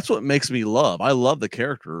 That's what makes me love. I love the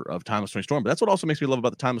character of Timeless Tony Storm, but that's what also makes me love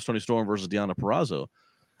about the Timeless Tony Storm versus Deonna Purrazzo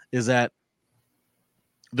is that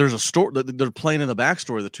there's a story that they're playing in the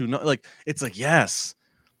backstory. The two, like, it's like, yes,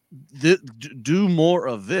 do more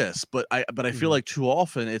of this. But I feel like too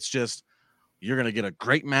often it's just, you're going to get a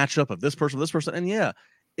great matchup of this person, and yeah,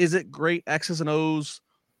 is it great X's and O's,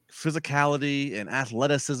 physicality and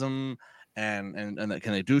athleticism, and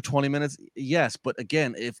can they do 20 minutes? Yes, but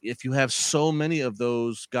again, if you have so many of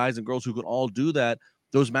those guys and girls who can all do that,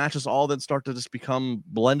 those matches all then start to just become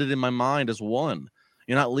blended in my mind as one.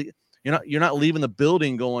 You're not leaving the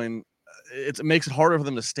building going. It makes it harder for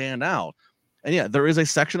them to stand out. And yeah, there is a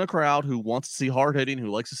section of crowd who wants to see hard hitting, who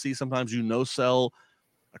likes to see sometimes sell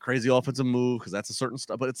a crazy offensive move because that's a certain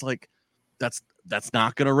stuff. But it's like that's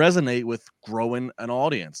not going to resonate with growing an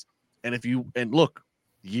audience. And look,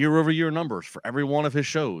 year over year numbers for every one of his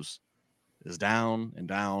shows is down and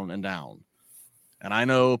down and down. And I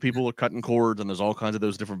know people are cutting cords and there's all kinds of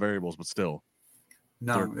those different variables, but still,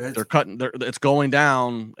 they're cutting. It's going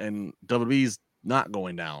down, and WWE's not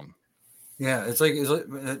going down. Yeah, it's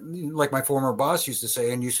like my former boss used to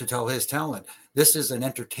say and used to tell his talent, this is an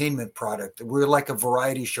entertainment product. We're like a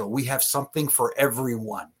variety show. We have something for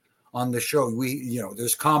everyone on the show.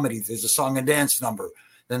 There's comedy, there's a song and dance number,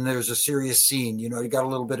 then there's a serious scene. You got a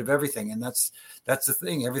little bit of everything, and that's the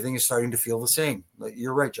thing. Everything is starting to feel the same.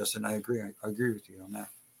 You're right, Justin. I agree. I agree with you on that.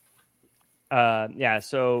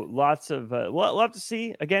 So lots of we'll have to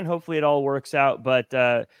see. Again, hopefully it all works out. But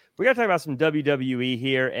we got to talk about some WWE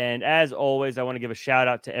here. And as always, I want to give a shout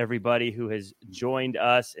out to everybody who has joined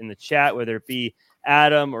us in the chat, whether it be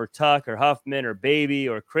Adam or Tuck or Huffman or Baby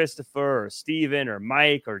or Christopher or Steven or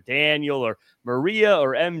Mike or Daniel or Maria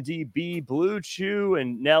or MDB, Blue Chew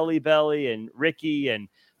and Nelly Belly and Ricky. And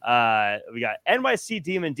we got NYC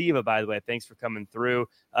Demon Diva, by the way. Thanks for coming through,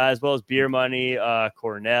 as well as Beer Money,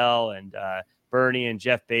 Cornell and Bernie and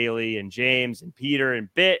Jeff Bailey and James and Peter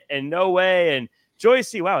and Bit and No Way and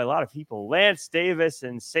Joycey. Wow, a lot of people. Lance Davis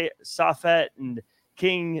and Safet and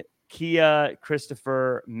King Kia,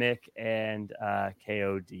 Christopher, Mick, and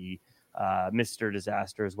KOD, Mr.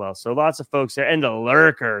 Disaster as well. So lots of folks there. And the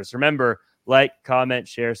lurkers. Remember, like, comment,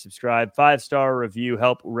 share, subscribe, 5-star review,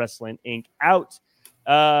 help Wrestling Inc. out.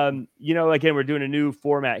 Again, we're doing a new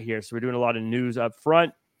format here, so we're doing a lot of news up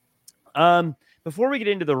front. Before we get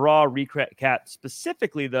into the Raw recap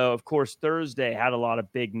specifically, though, of course, Thursday had a lot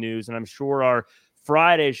of big news, and I'm sure our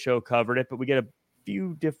Friday show covered it, but we get a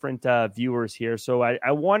few different viewers here, so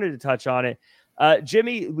I wanted to touch on it.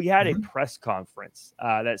 Jimmy, we had a press conference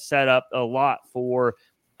that set up a lot for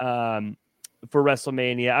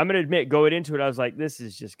WrestleMania. I'm going to admit, going into it, I was like, this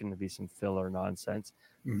is just going to be some filler nonsense.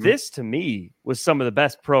 This, to me, was some of the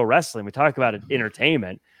best pro wrestling. We talk about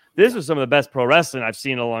entertainment. This was some of the best pro wrestling I've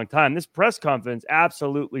seen in a long time. This press conference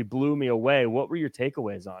absolutely blew me away. What were your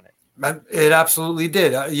takeaways on it? It absolutely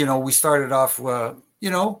did. We started off,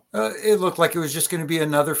 it looked like it was just going to be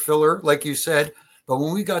another filler, like you said. But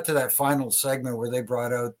when we got to that final segment where they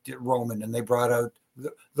brought out Roman and they brought out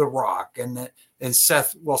the Rock and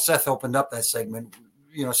Seth, Seth opened up that segment.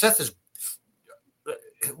 Seth is,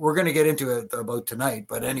 we're going to get into it about tonight,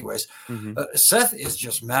 but anyways, Seth is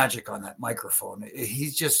just magic on that microphone. He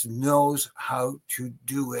just knows how to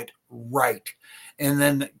do it right. And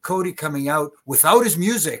then Cody coming out without his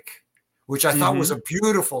music, which I thought was a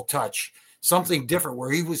beautiful touch, something different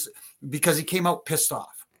because he came out pissed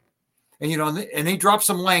off. And, and he dropped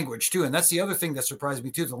some language too. And that's the other thing that surprised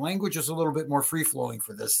me too. The language is a little bit more free flowing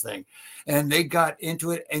for this thing. And they got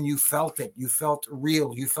into it and you felt it. You felt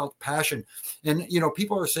real. You felt passion. And,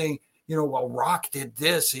 people are saying, Rock did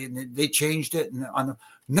this and they changed it.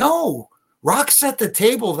 No, Rock set the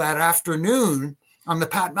table that afternoon on the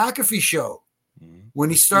Pat McAfee show.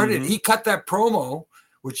 When he started, he cut that promo,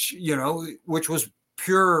 which was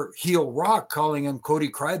pure heel Rock, calling him Cody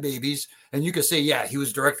Crybabies. And you could say, yeah, he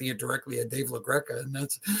was directly at Dave LaGreca, and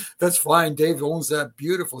that's fine. Dave owns that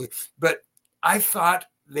beautifully. But I thought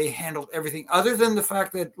they handled everything other than the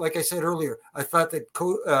fact that, like I said earlier, I thought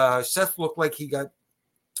that Seth looked like he got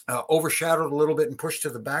overshadowed a little bit and pushed to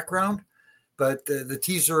the background. But the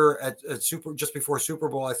teaser at just before Super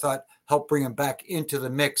Bowl, I thought helped bring him back into the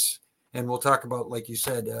mix. And we'll talk about, like you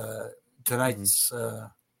said, tonight's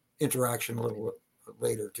interaction a little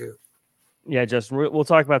later too. Yeah, Justin, we'll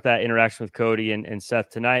talk about that interaction with Cody and Seth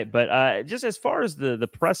tonight. But just as far as the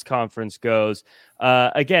press conference goes,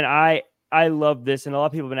 again, I love this. And a lot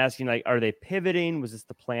of people have been asking, like, are they pivoting? Was this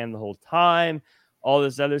the plan the whole time? All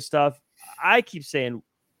this other stuff. I keep saying,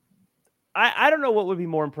 I don't know what would be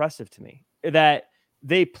more impressive to me, that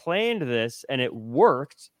they planned this and it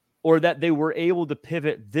worked, or that they were able to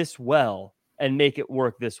pivot this well and make it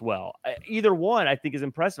work this well. Either one, I think, is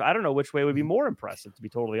impressive. I don't know which way would be more impressive, to be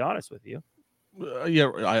totally honest with you.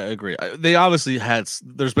 Yeah, I agree. They obviously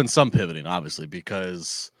there's been some pivoting, obviously,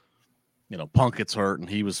 because, Punk gets hurt and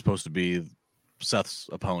he was supposed to be Seth's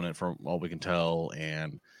opponent from all we can tell.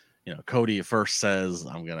 And, Cody at first says,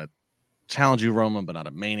 I'm going to challenge you, Roman, but not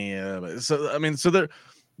at Mania. So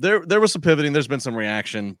there was some pivoting. There's been some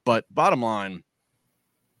reaction, but bottom line,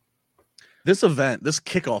 this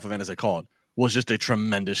kickoff event, as they call it, was just a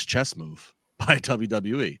tremendous chess move by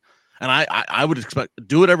WWE. And I would expect,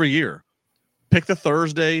 do it every year. Pick the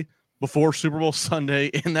Thursday before Super Bowl Sunday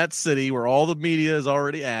in that city where all the media is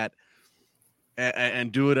already at,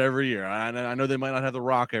 and do it every year. I know they might not have The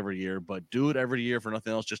Rock every year, but do it every year for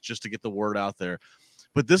nothing else, just to get the word out there.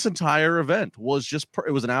 But this entire event was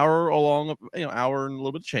it was an hour long, hour and a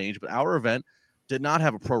little bit of change, but our event did not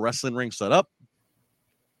have a pro wrestling ring set up,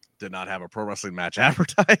 did not have a pro wrestling match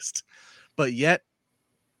advertised, but yet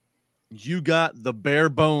you got the bare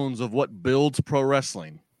bones of what builds pro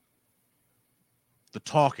wrestling. The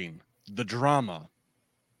talking, the drama,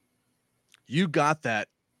 You got that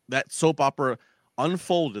soap opera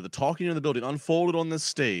unfolded, the talking in the building unfolded on this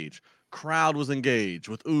stage. Crowd was engaged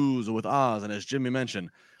with oohs or with ahs, and as Jimmy mentioned,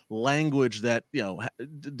 language that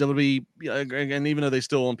WWE, and even though they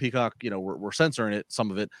still on Peacock, were censoring it,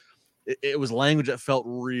 some of it was language that felt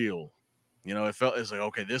real. It's like,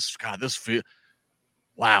 okay, this feel.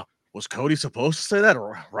 Wow, was Cody supposed to say that,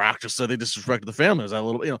 or Rock just said they disrespected the family? Was that a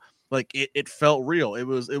little, like it felt real. It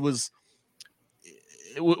was,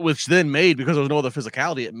 which then made, because there was no other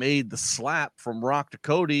physicality, it made the slap from Rock to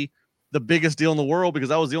Cody the biggest deal in the world, because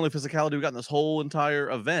that was the only physicality we got in this whole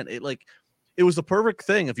entire event. It was the perfect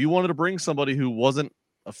thing. If you wanted to bring somebody who wasn't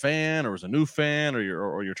a fan or was a new fan,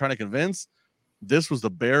 or you're trying to convince, this was the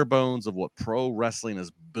bare bones of what pro wrestling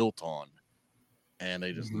is built on. And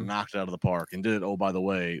they just knocked it out of the park, and did it, oh, by the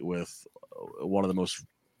way, with one of the most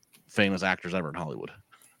famous actors ever in Hollywood.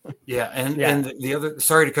 Yeah, and the other,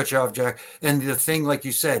 sorry to cut you off, Jack. And the thing, like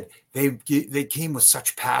you said, they came with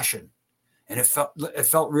such passion, and it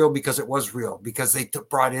felt real because it was real, because they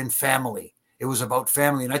brought in family. It was about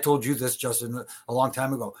family, and I told you this, Justin, a long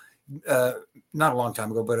time ago. Not a long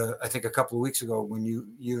time ago, but I think a couple of weeks ago, when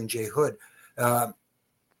you and Jay Hood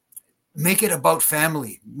make it about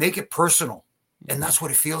family, make it personal. And that's what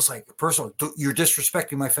it feels like, personal. You're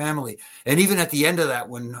disrespecting my family. And even at the end of that,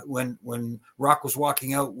 when Rock was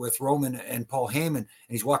walking out with Roman and Paul Heyman, and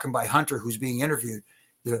he's walking by Hunter, who's being interviewed,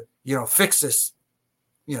 fix this,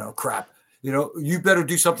 crap. You better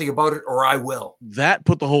do something about it, or I will. That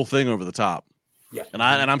put the whole thing over the top. Yeah. And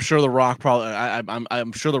I'm sure the Rock probably,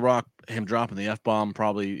 I'm sure the Rock, him dropping the F-bomb,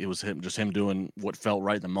 probably it was him doing what felt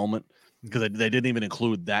right in the moment, because they didn't even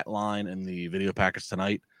include that line in the video package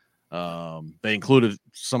tonight. They included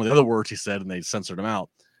some of the other words he said, and they censored them out.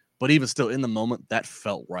 But even still, in the moment, that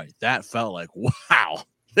felt right. That felt like, wow,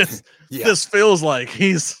 this feels like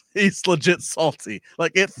he's legit salty.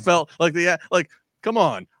 Like, it felt like come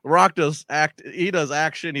on, Rock does he does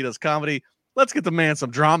action, he does comedy. Let's get the man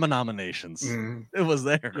some drama nominations. It was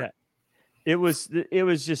there. Yeah. It was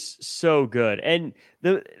just so good. And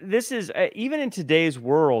this is even in today's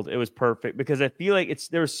world, it was perfect, because I feel like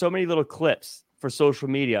there were so many little clips for social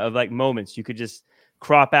media of like moments you could just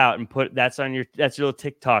crop out and put that's your little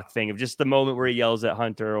TikTok thing of just the moment where he yells at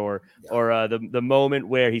Hunter, or the moment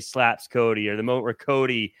where he slaps Cody, or the moment where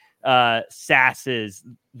Cody sasses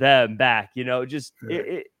them back, sorry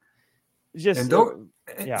to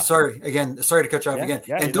cut you off again.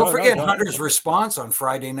 Yeah, and don't forget Hunter's response on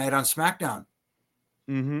Friday night on SmackDown,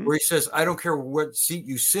 where he says, I don't care what seat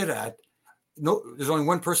you sit at. No, there's only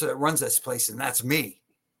one person that runs this place, and that's me.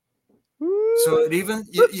 So it even,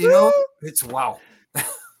 it's wow.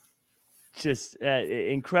 Just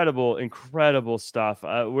incredible stuff.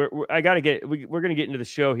 We're going to get into the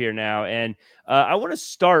show here now. And I want to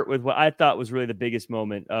start with what I thought was really the biggest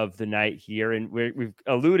moment of the night here. And we've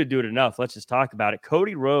alluded to it enough. Let's just talk about it.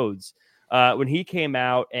 Cody Rhodes, when he came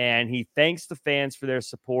out and he thanks the fans for their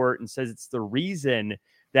support and says it's the reason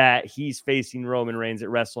that he's facing Roman Reigns at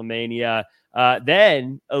WrestleMania,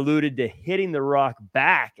 then alluded to hitting The Rock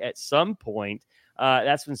back at some point.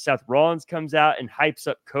 That's when Seth Rollins comes out and hypes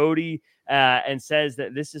up Cody and says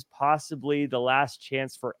that this is possibly the last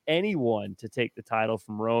chance for anyone to take the title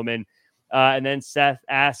from Roman. And then Seth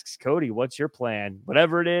asks Cody, what's your plan?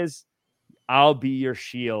 Whatever it is, I'll be your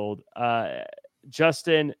shield.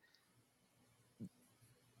 Justin,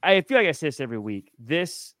 I feel like I say this every week.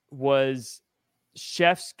 This was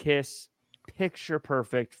chef's kiss, picture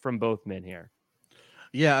perfect from both men here.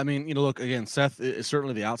 Yeah, I mean, look, again, Seth is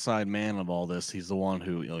certainly the outside man of all this. He's the one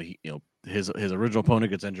who, his original opponent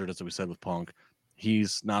gets injured, as we said with Punk.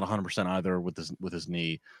 He's not 100% either with his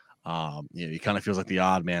knee. He kind of feels like the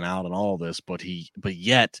odd man out in all this, but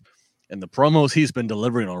yet, and the promos he's been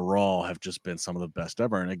delivering on Raw have just been some of the best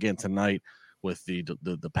ever. And again, tonight with the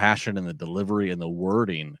passion and the delivery and the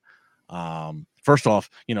wording. First off,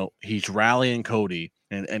 he's rallying Cody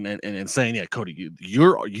and saying, yeah, Cody,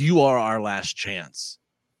 you are our last chance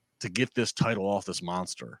to get this title off this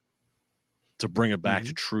monster, to bring it back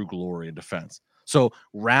to true glory and defense. So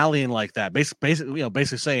rallying like that, basically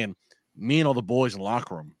saying, me and all the boys in the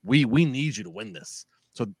locker room, we need you to win this.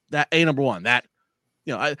 So that number one, that,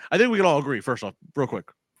 I think we can all agree, first off, real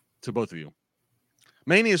quick, to both of you.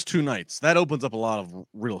 Mania is 2 nights. That opens up a lot of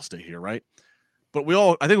real estate here, right? But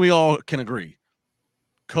I think we all can agree,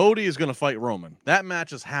 Cody is going to fight Roman. That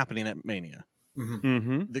match is happening at Mania.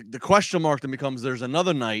 The question mark then becomes, there's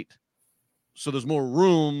another night, so there's more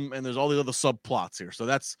room, and there's all the other subplots here.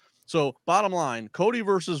 So bottom line, Cody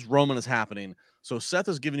versus Roman is happening. So Seth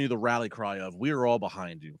is giving you the rally cry of, we are all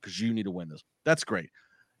behind you because you need to win this. That's great.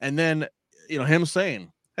 And then, him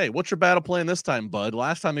saying, hey, what's your battle plan this time, bud?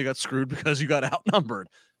 Last time you got screwed because you got outnumbered.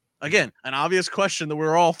 Again, an obvious question that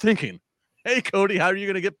we're all thinking. Hey, Cody, how are you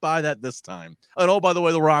going to get by that this time? And oh, by the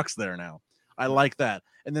way, The Rock's there now. I like that.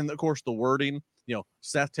 And then, of course, the wording,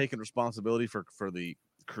 Seth taking responsibility for the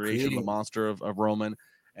creation of the monster of Roman.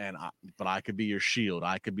 But I could be your shield.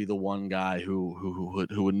 I could be the one guy who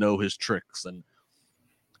would know his tricks. And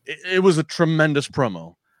it was a tremendous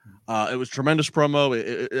promo. It was tremendous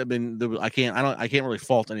promo. I can't really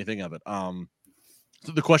fault anything of it.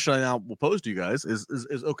 So the question I now will pose to you guys is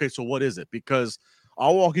okay, so what is it? Because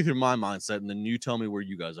I'll walk you through my mindset and then you tell me where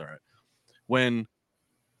you guys are at. When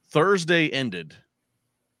Thursday ended,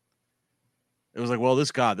 it was like, well,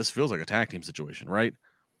 this feels like a tag team situation, right?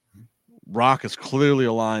 Rock is clearly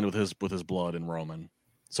aligned with his blood in Roman.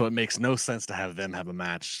 So it makes no sense to have them have a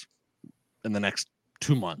match in the next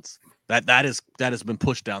 2 months. That has been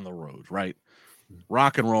pushed down the road, right?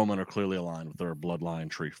 Rock and Roman are clearly aligned with their bloodline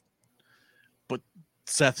tree. But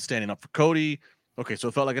Seth standing up for Cody. Okay, so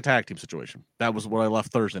it felt like a tag team situation. That was what I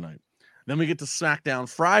left Thursday night. Then we get to SmackDown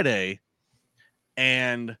Friday,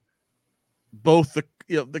 and both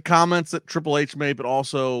the comments that Triple H made, but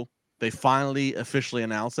also they finally officially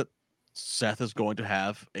announced that Seth is going to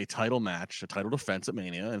have a title match, a title defense at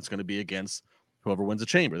Mania, and it's going to be against whoever wins the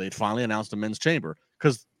chamber. They'd finally announced a men's chamber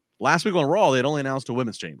because last week on Raw, they'd only announced a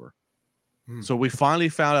women's chamber. So we finally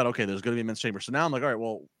found out, okay, there's going to be a men's chamber. So now I'm like, all right,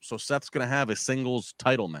 well, so Seth's going to have a singles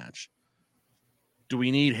title match. Do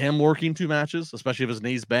we need him working 2 matches, especially if his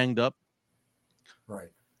knee's banged up? Right.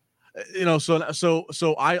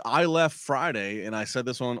 So I left Friday, and I said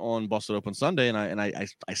this on Busted Open Sunday, and I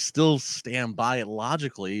still stand by it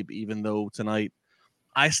logically, even though tonight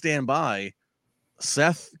I stand by.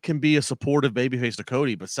 Seth can be a supportive babyface to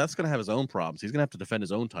Cody, but Seth's going to have his own problems. He's going to have to defend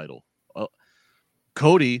his own title.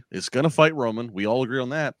 Cody is going to fight Roman. We all agree on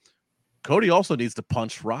that. Cody also needs to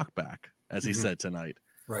punch Rock back, as he said tonight.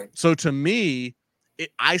 Right. So to me,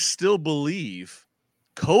 I still believe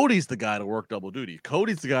Cody's the guy to work double duty.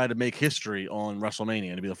 Cody's the guy to make history on WrestleMania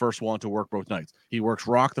and to be the first one to work both nights. He works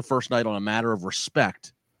Rock the first night on a matter of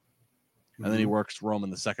respect, and then he works Roman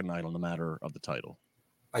the second night on the matter of the title.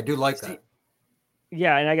 I do like that.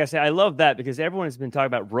 Yeah, and like I said, I love that because everyone has been talking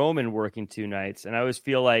about Roman working 2 nights, and I always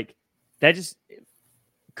feel like that just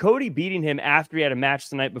Cody beating him after he had a match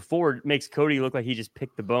the night before makes Cody look like he just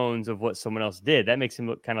picked the bones of what someone else did. That makes him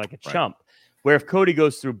look kind of like a chump. Where if Cody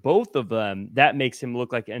goes through both of them, that makes him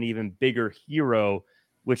look like an even bigger hero,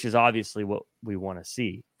 which is obviously what we want to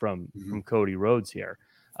see from Cody Rhodes here.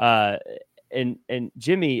 And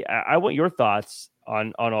Jimmy, I want your thoughts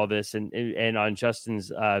on all this and on Justin's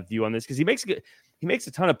view on this, because he makes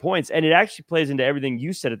a ton of points, and it actually plays into everything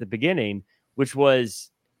you said at the beginning, which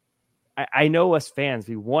was, I know us fans,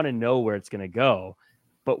 we want to know where it's going to go,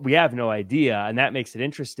 but we have no idea, and that makes it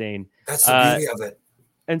interesting. That's the beauty of it.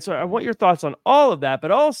 And so I want your thoughts on all of that,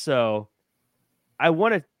 but also I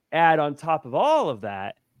want to add on top of all of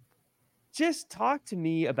that, just talk to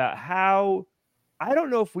me about how, I don't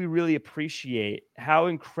know if we really appreciate how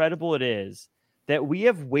incredible it is that we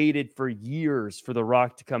have waited for years for The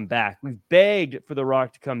Rock to come back. We've begged for The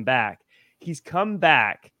Rock to come back. He's come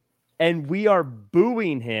back, and we are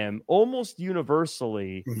booing him almost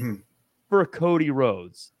universally for Cody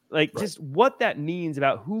Rhodes. Like, just what that means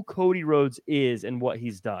about who Cody Rhodes is and what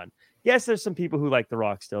he's done. Yes, there's some people who like The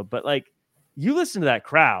Rock still, but like, you listen to that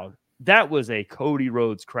crowd, that was a Cody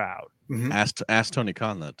Rhodes crowd. Ask Tony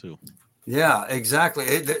Khan that too. Yeah, exactly.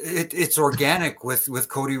 It's organic with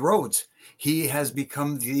Cody Rhodes. He has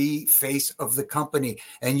become the face of the company.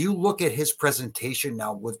 And you look at his presentation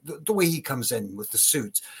now with the way he comes in with the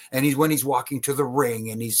suits, and when he's walking to the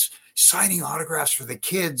ring and he's signing autographs for the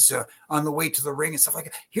kids on the way to the ring and stuff like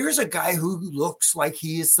that. Here's a guy who looks like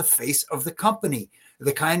he is the face of the company,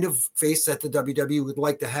 the kind of face that the WWE would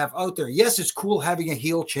like to have out there. Yes, it's cool having a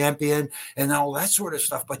heel champion and all that sort of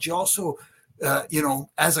stuff, but you also, you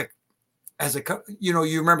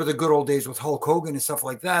remember the good old days with Hulk Hogan and stuff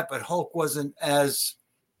like that, but Hulk wasn't as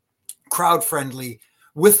crowd friendly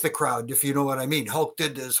with the crowd, if you know what I mean. Hulk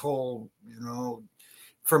did this whole,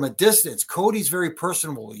 from a distance. Cody's very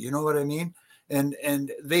personable, you know what I mean?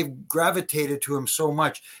 And they've gravitated to him so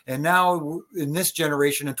much. And now in this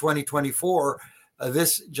generation, in 2024,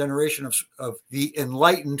 this generation of the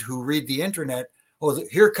enlightened who read the internet,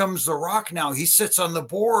 here comes The Rock now. He sits on the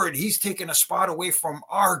board. He's taking a spot away from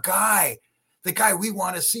our guy, the guy we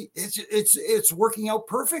want to see. It's working out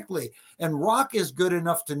perfectly. And Rock is good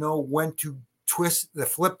enough to know when to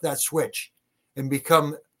flip that switch and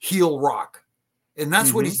become heel Rock. And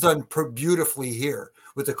that's what he's done beautifully here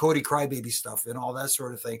with the Cody Crybaby stuff and all that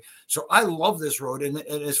sort of thing. So I love this road. And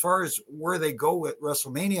as far as where they go with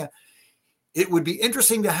WrestleMania, it would be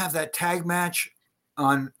interesting to have that tag match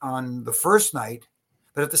on the first night,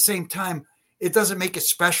 but at the same time, it doesn't make it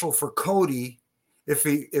special for Cody if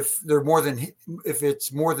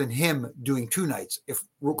it's more than him doing 2 nights. If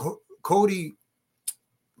Cody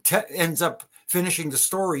ends up finishing the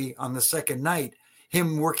story on the second night,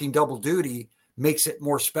 him working double duty makes it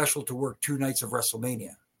more special to work 2 nights of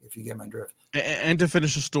WrestleMania, if you get my drift. And to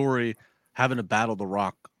finish the story, having to battle The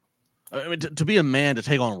Rock. I mean, to be a man to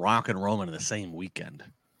take on Rock and Roman in the same weekend.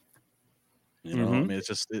 You know, I mean, it's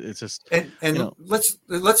just, and you know.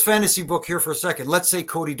 let's fantasy book here for a second. Let's say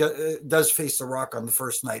Cody does face The Rock on the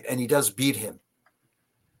first night, and he does beat him,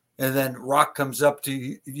 and then Rock comes up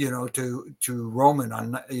to Roman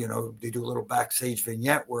on, they do a little backstage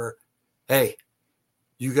vignette where, hey,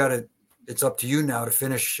 it's up to you now to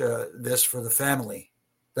finish this for the family,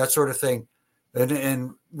 that sort of thing,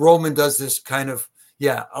 and Roman does this kind of,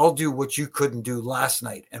 yeah, I'll do what you couldn't do last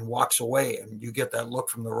night, and walks away, and you get that look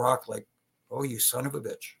from The Rock like, oh, you son of a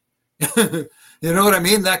bitch. You know what I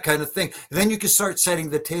mean? That kind of thing. And then you can start setting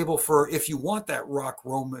the table for, if you want that Rock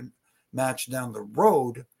Roman match down the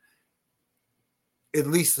road, at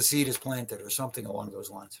least the seed is planted or something along those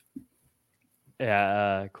lines.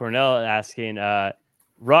 Yeah. Cornell asking,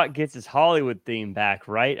 Rock gets his Hollywood theme back,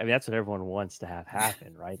 right? I mean, that's what everyone wants to have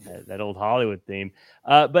happen, right? That old Hollywood theme.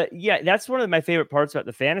 But yeah, that's one of my favorite parts about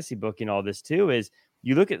the fantasy booking, all this too, is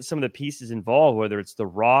you look at some of the pieces involved, whether it's The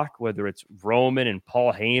Rock, whether it's Roman and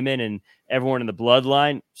Paul Heyman and everyone in the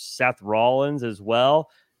bloodline, Seth Rollins as well.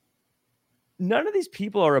 None of these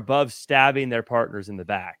people are above stabbing their partners in the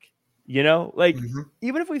back. Even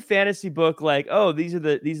if we fantasy book like, oh, these are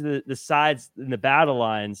the sides in the battle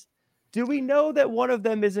lines, do we know that one of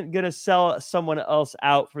them isn't going to sell someone else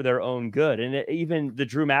out for their own good? And even the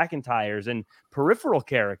Drew McIntyres and peripheral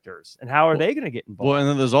characters, and how are they going to get involved? Well, and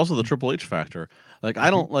then there's also the Triple H factor. Like, I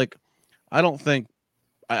don't think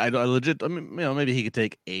I legit. I mean, maybe he could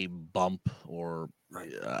take a bump or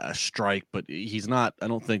a strike, but he's not. I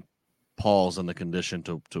don't think Paul's in the condition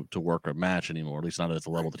to work a match anymore. At least not at the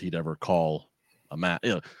level that he'd ever call a match.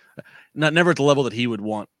 Never at the level that he would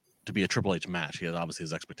want to be a Triple H match. He has obviously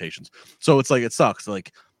his expectations. So it's like, it sucks.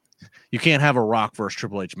 Like, you can't have a Rock versus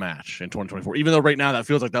Triple H match in 2024, even though right now that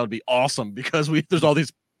feels like that would be awesome because there's all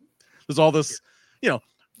this,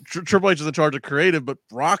 Triple H is in charge of creative, but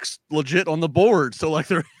Rock's legit on the board. So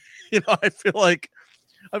like I feel like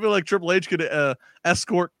Triple H could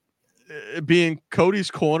escort being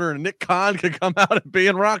Cody's corner, and Nick Khan could come out and be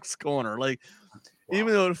in Rock's corner. Like,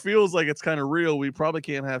 even though it feels like it's kind of real, we probably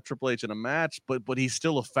can't have Triple H in a match, but he's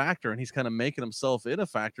still a factor, and he's kind of making himself in a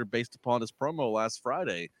factor based upon his promo last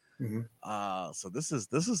Friday. So this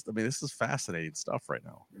is fascinating stuff right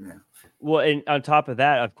now. Yeah. Well, and on top of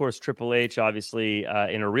that, of course, Triple H obviously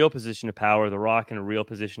in a real position of power, The Rock in a real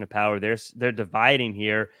position of power. They're dividing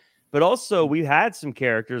here, but also we had some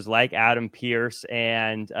characters like Adam Pearce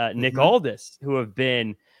and Nick Aldis who have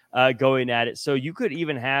been going at it. So you could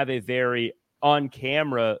even have a very on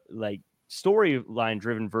camera, like storyline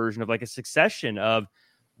driven version of like a succession of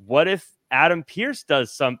what if Adam Pearce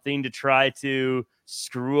does something to try to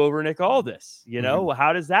screw over Nick Aldis,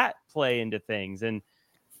 how does that play into things? And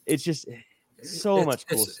it's just so much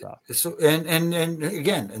cool stuff. So, and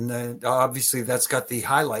again, and obviously that's got the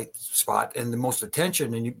highlight spot and the most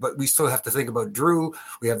attention. But we still have to think about Drew.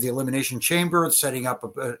 We have the Elimination Chamber setting up,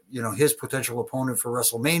 his potential opponent for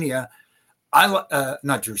WrestleMania.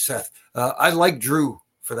 Not Drew, Seth. I like Drew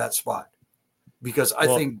for that spot because I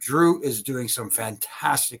think Drew is doing some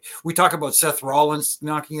fantastic. We talk about Seth Rollins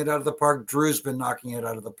knocking it out of the park. Drew's been knocking it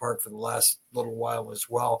out of the park for the last little while as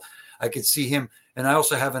well. I could see him, and I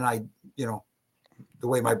also have the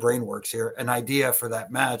way my brain works here, an idea for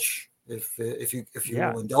that match. If you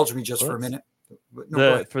will indulge me just for a minute.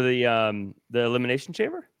 For the Elimination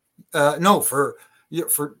Chamber? No, for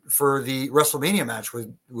the WrestleMania match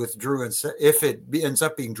with Drew and Seth, if it ends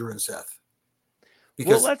up being Drew and Seth.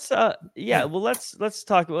 Because let's talk.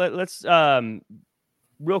 Let's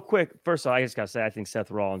real quick. First of all, I just gotta say, I think Seth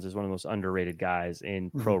Rollins is one of the most underrated guys in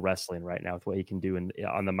pro wrestling right now with what he can do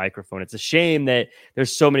on the microphone. It's a shame that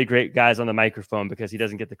there's so many great guys on the microphone because he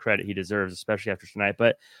doesn't get the credit he deserves, especially after tonight.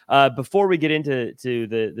 But before we get into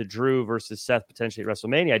the Drew versus Seth potentially at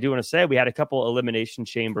WrestleMania, I do want to say we had a couple Elimination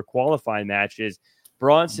Chamber qualifying matches.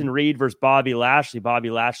 Bronson Reed versus Bobby Lashley. Bobby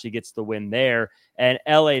Lashley gets the win there. And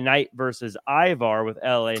LA Knight versus Ivar, with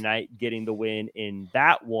LA Knight getting the win in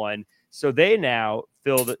that one. So they now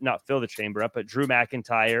not fill the chamber up, but Drew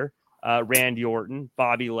McIntyre Randy Orton,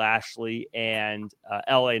 Bobby Lashley, and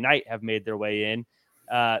LA Knight have made their way in.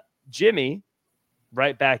 Jimmy,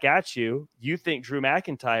 right back at you. You think Drew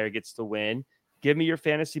McIntyre gets the win. Give me your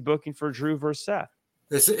fantasy booking for Drew versus Seth.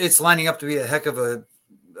 It's lining up to be a heck of a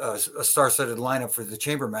star-studded lineup for the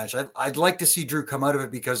chamber match. I'd like to see Drew come out of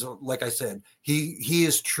it because, like I said, he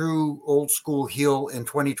is true old school heel in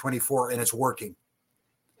 2024, and it's working.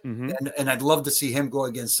 Mm-hmm. And I'd love to see him go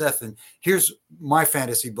against Seth. And here's my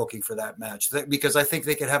fantasy booking for that match, because I think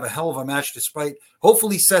they could have a hell of a match despite,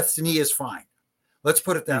 hopefully Seth's knee is fine. Let's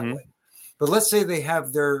put it that way. But let's say they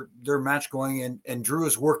have their match going in, and Drew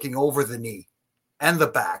is working over the knee and the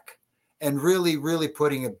back and really, really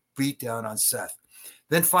putting a beat down on Seth.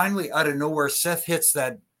 Then finally, out of nowhere, Seth hits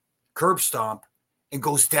that curb stomp and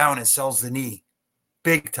goes down and sells the knee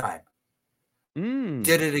big time.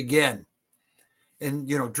 Did it again. And,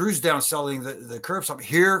 Drew's down selling the curb stomp.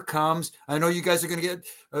 Here comes, I know you guys are going to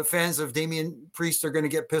get fans of Damian Priest are going to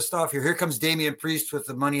get pissed off here. Here comes Damian Priest with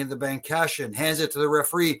the Money in the Bank cash in, hands it to the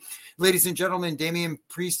referee. Ladies and gentlemen, Damian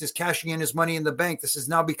Priest is cashing in his Money in the Bank. This has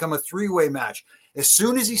now become a three-way match. As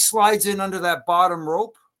soon as he slides in under that bottom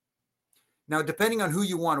rope, now, depending on who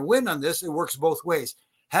you want to win on this, it works both ways.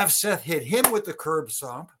 Have Seth hit him with the curb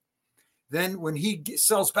stomp. Then when he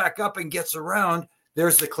sells back up and gets around,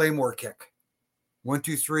 there's the Claymore kick. 1,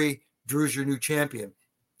 2, 3, Drew's your new champion.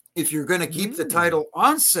 If you're going to keep the title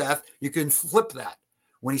on Seth, you can flip that.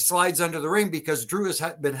 When he slides under the ring, because Drew has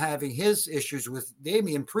been having his issues with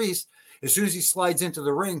Damian Priest, as soon as he slides into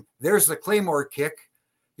the ring, there's the Claymore kick,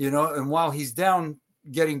 and while he's down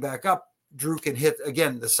getting back up, Drew can hit,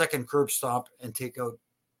 again, the second curb stomp and take out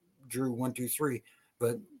Drew 1, 2, 3.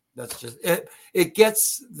 But that's just it. It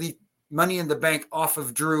gets the Money in the Bank off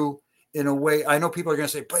of Drew in a way. I know people are going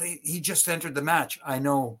to say, but he just entered the match. I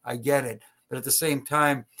know, I get it. But at the same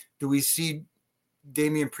time, do we see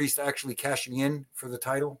Damian Priest actually cashing in for the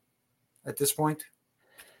title at this point?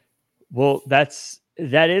 Well, that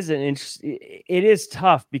is an interesting. It is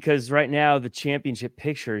tough because right now the championship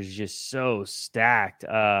picture is just so stacked.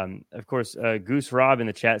 Of course, Goose Rob in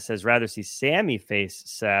the chat says rather see Sammy face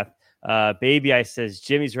Seth. Baby Ice says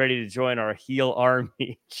Jimmy's ready to join our heel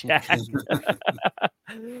army. Chat.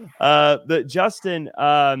 But Justin,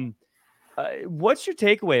 what's your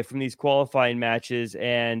takeaway from these qualifying matches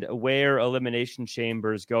and where Elimination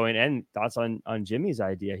Chamber's going? And thoughts on Jimmy's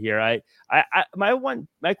idea here?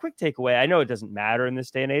 My quick takeaway. I know it doesn't matter in this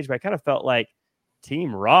day and age, but I kind of felt like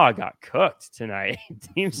Team Raw got cooked tonight.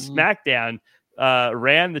 Team SmackDown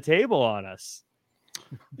ran the table on us.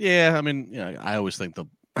 Yeah, I mean, I always think the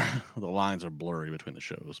lines are blurry between the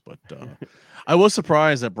shows, but I was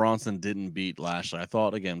surprised that Bronson didn't beat Lashley. I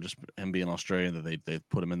thought, again, just him being Australian, that they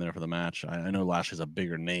put him in there for the match. I know Lashley's a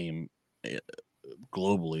bigger name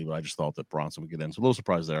globally, but I just thought that Bronson would get in. So a little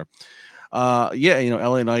surprised there.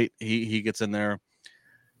 LA Knight, he gets in there.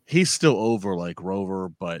 He's still over like Rover,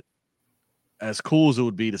 but as cool as it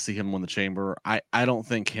would be to see him win the chamber, I don't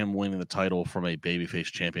think him winning the title from a babyface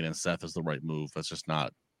champion and Seth is the right move. That's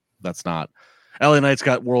not. LA Knight's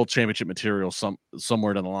got world championship material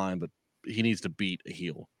somewhere down the line, but he needs to beat a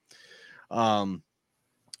heel. I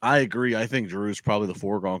agree. I think Drew's probably the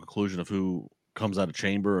foregone conclusion of who comes out of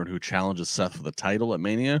chamber and who challenges Seth for the title at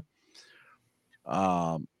Mania.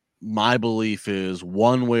 My belief is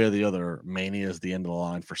one way or the other, Mania is the end of the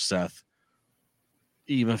line for Seth.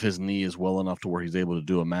 Even if his knee is well enough to where he's able to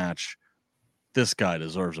do a match, this guy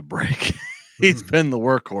deserves a break. He's been the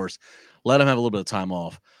workhorse. Let him have a little bit of time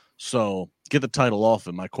off. So get the title off,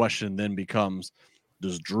 and my question then becomes: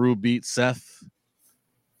 does Drew beat Seth?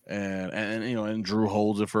 And Drew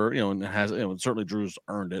holds it for and has certainly Drew's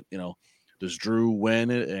earned it. Does Drew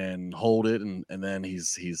win it and hold it, and then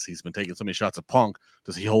he's been taking so many shots at Punk?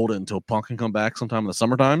 Does he hold it until Punk can come back sometime in the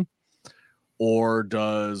summertime, or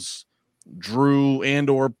does Drew and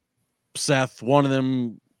or Seth, one of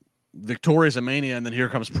them victorious at Mania, and then here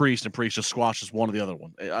comes Priest, and Priest just squashes one or the other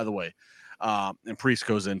one? Either way. And Priest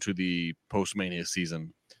goes into the post-Mania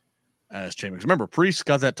season as champion. Remember, Priest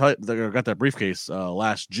got that briefcase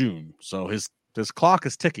last June, so his clock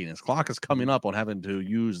is ticking. His clock is coming up on having to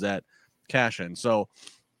use that cash in. So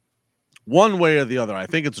one way or the other, I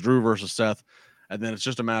think it's Drew versus Seth, and then it's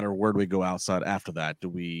just a matter of where do we go outside after that? Do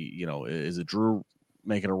we, is it Drew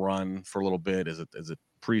making a run for a little bit? Is it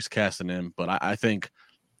Priest casting in? But I think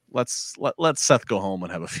let's Seth go home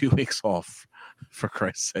and have a few weeks off. For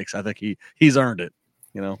Christ's sakes, I think he's earned it.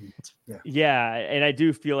 Yeah, and I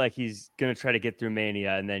do feel like he's gonna try to get through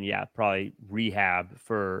Mania and then probably rehab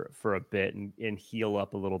for a bit and heal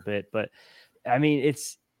up a little bit. But I mean,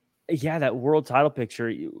 it's that world title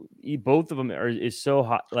picture. Both of them is so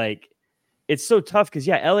hot. Like it's so tough because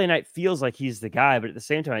LA Knight feels like he's the guy, but at the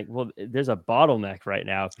same time, like, well, there's a bottleneck right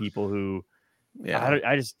now of people who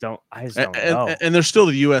I just don't know. And there's still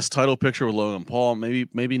the U.S. title picture with Logan Paul.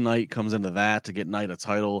 Maybe Knight comes into that to get Knight a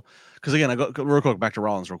title. Because again, I go real quick back to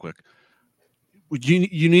Rollins real quick.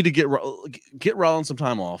 You need to get Rollins some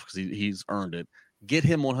time off because he's earned it. Get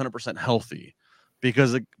him 100% healthy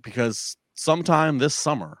because sometime this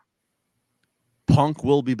summer, Punk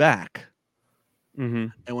will be back. Mm-hmm.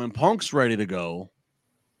 And when Punk's ready to go,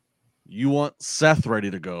 you want Seth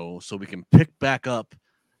ready to go so we can pick back up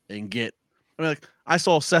and get. I mean, like I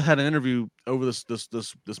saw Seth had an interview over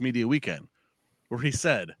this media weekend where he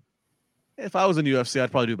said, "If I was in UFC,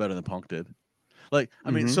 I'd probably do better than Punk did." Like,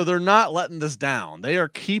 I mean, so they're not letting this down. They are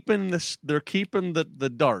keeping this. They're keeping the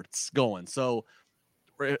darts going. So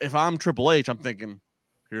if I'm Triple H, I'm thinking,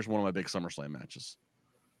 here's one of my big SummerSlam matches.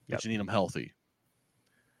 But you need them healthy.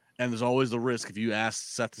 And there's always the risk if you ask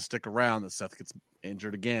Seth to stick around that Seth gets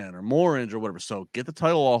injured again or more injured or whatever. So get the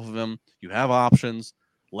title off of him. You have options.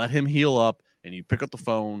 Let him heal up, and you pick up the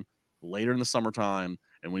phone later in the summertime.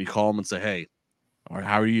 And when you call him and say, "Hey, all right,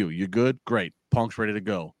 how are you? You good? Great. Punk's ready to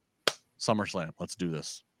go. SummerSlam. Let's do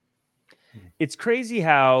this." It's crazy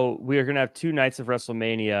how we are going to have 2 nights of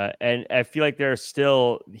WrestleMania, and I feel like there are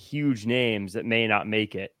still huge names that may not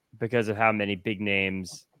make it because of how many big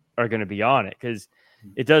names are going to be on it. Because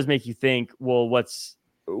it does make you think, well, what's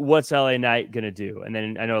LA Knight going to do? And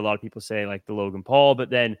then I know a lot of people say like the Logan Paul, but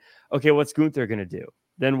then, okay, what's Gunther going to do?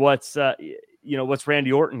 Then what's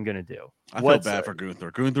Randy Orton going to do? I feel bad for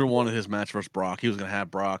Gunther. Gunther wanted his match versus Brock. He was going to have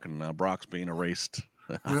Brock, and now Brock's being erased.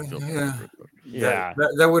 Yeah.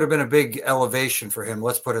 That would have been a big elevation for him.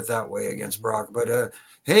 Let's put it that way against Brock. But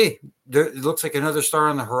hey, it looks like another star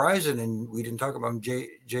on the horizon, and we didn't talk about Jey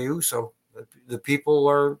Uso. The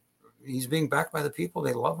people he's being backed by the people.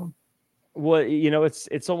 They love him. Well,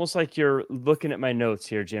 it's almost like you're looking at my notes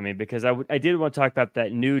here, Jimmy, because I did want to talk about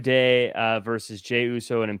that New Day versus Jey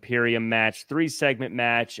Uso and Imperium match, 3-segment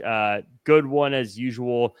match, good one as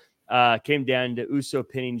usual. Came down to Uso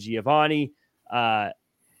pinning Giovanni.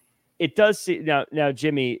 It does see now,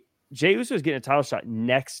 Jimmy, Jey Uso is getting a title shot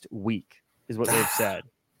next week, is what they've said.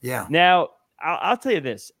 Yeah. Now, I'll tell you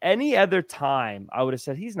this. Any other time, I would have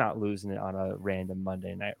said he's not losing it on a random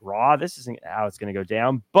Monday Night Raw. This isn't how it's going to go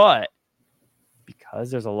down. But because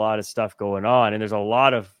there's a lot of stuff going on and there's a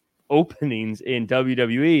lot of openings in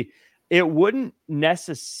WWE, it wouldn't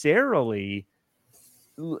necessarily.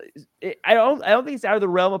 I don't think it's out of the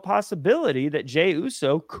realm of possibility that Jey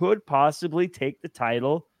Uso could possibly take the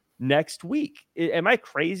title next week. Am I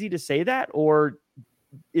crazy to say that, or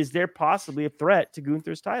is there possibly a threat to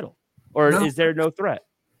Gunther's title, or is there no threat?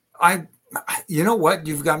 You know what?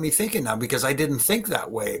 You've got me thinking now, because I didn't think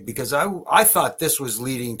that way, because I thought this was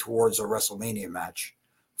leading towards a WrestleMania match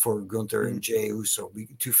for Gunther and Jey Uso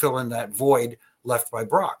to fill in that void left by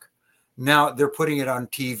Brock. Now they're putting it on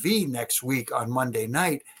TV next week on Monday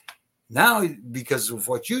night. Now, because of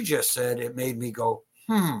what you just said, it made me go,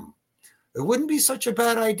 it wouldn't be such a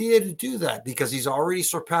bad idea to do that, because he's already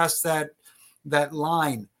surpassed that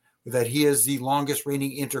line that he is the longest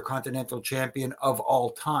reigning Intercontinental Champion of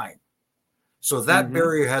all time. So that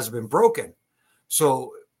barrier has been broken.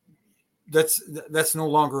 So that's no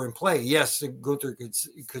longer in play. Yes, Gunther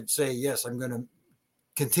could say, yes, I'm going to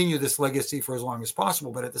continue this legacy for as long as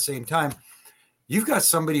possible. But at the same time, you've got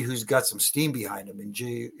somebody who's got some steam behind him in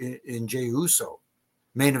Jey Uso,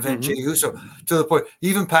 main event Jey Uso, to the point,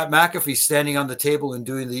 even Pat McAfee standing on the table and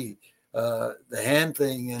doing the hand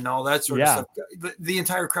thing and all that sort of stuff. The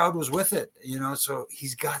entire crowd was with it, so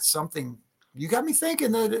he's got something. You got me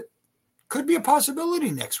thinking that it could be a possibility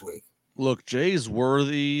next week. Look, Jay's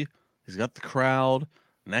worthy. He's got the crowd.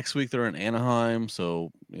 Next week they're in Anaheim,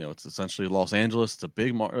 so it's essentially Los Angeles. It's a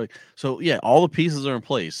big market. So yeah, all the pieces are in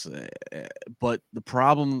place. But the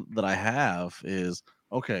problem that I have is,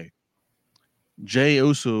 okay, Jey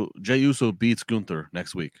Uso beats Gunther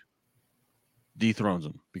next week, dethrones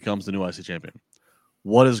him, becomes the new IC champion.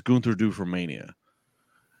 What does Gunther do for Mania?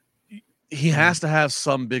 He has to have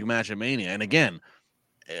some big match at Mania, and again,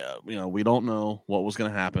 we don't know what was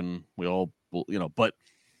going to happen. We all, but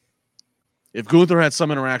if Gunther had some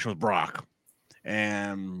interaction with Brock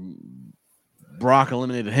and Brock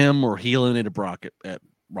eliminated him or he eliminated Brock at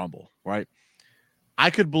Rumble, right? I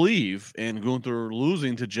could believe in Gunther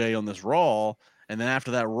losing to Jey on this Raw, and then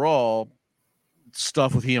after that Raw,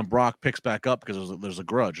 stuff with he and Brock picks back up because there's a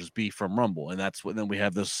grudge, there's beef from Rumble, and then we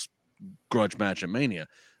have this grudge match at Mania.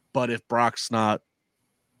 But if Brock's not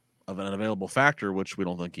of an available factor, which we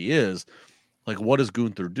don't think he is, like, what does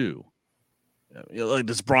Gunther do? Like,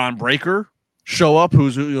 does Braun Breaker show up?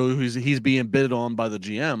 He's being bidded on by the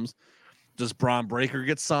GMs. does Braun Breaker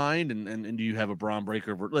get signed, and do you have a Braun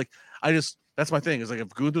Breaker? Like, that's my thing. Is like if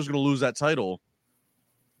Gunther's going to lose that title,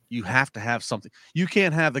 you have to have something. You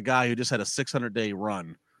can't have the guy who just had a 600-day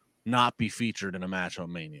run not be featured in a match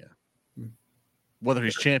on Mania, whether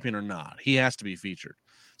he's champion or not. He has to be featured.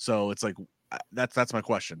 So it's like that's my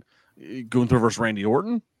question. Gunther versus Randy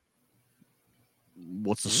Orton.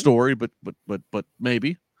 What's the story? But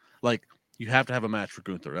maybe, like, you have to have a match for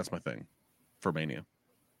Gunther. That's my thing for Mania.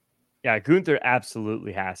 Yeah, Gunther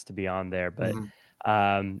absolutely has to be on there, but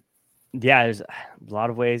yeah, there's a lot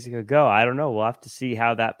of ways it could go. I don't know. We'll have to see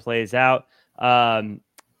how that plays out.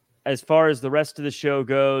 As far as the rest of the show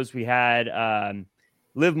goes, we had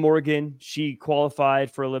Liv Morgan. She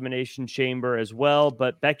qualified for Elimination Chamber as well,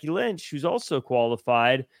 but Becky Lynch, who's also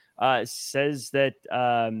qualified, says that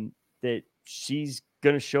that she's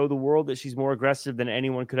going to show the world that she's more aggressive than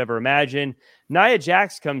anyone could ever imagine. Nia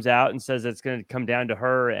Jax comes out and says it's going to come down to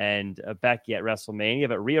her and Becky at WrestleMania,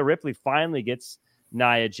 but Rhea Ripley finally gets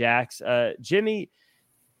Nia Jax. Jimmy,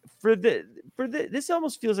 this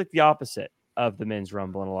almost feels like the opposite of the Men's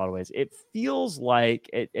Rumble in a lot of ways. It feels like,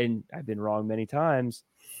 and I've been wrong many times,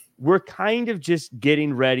 we're kind of just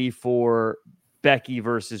getting ready for Becky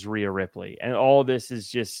versus Rhea Ripley, and all this is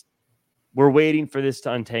just, we're waiting for this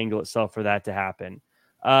to untangle itself for that to happen.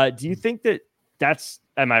 Do you think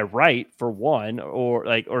am I right for one,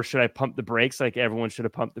 or should I pump the brakes? Like everyone should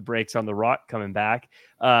have pumped the brakes on The Rock coming back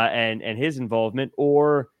and his involvement,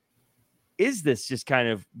 or is this just kind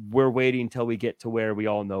of, we're waiting until we get to where we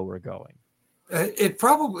all know we're going? It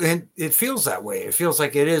feels that way. It feels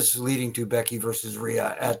like it is leading to Becky versus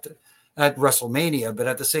Rhea at WrestleMania, but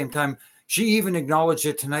at the same time, she even acknowledged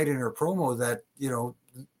it tonight in her promo that,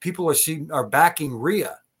 people are backing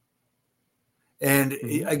Rhea. And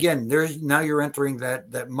again, now you're entering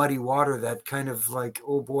that muddy water, that kind of like,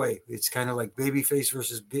 oh boy, it's kind of like babyface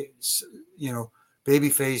versus,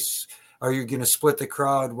 babyface. Are you going to split the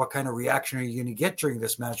crowd? What kind of reaction are you going to get during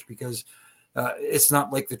this match? Because it's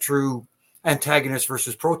not like the true antagonist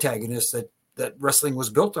versus protagonist that wrestling was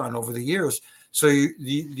built on over the years. So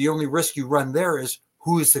the only risk you run there is,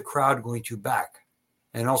 who is the crowd going to back?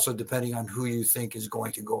 And also depending on who you think is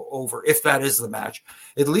going to go over, if that is the match.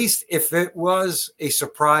 At least if it was a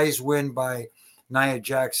surprise win by Nia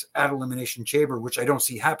Jax at Elimination Chamber, which I don't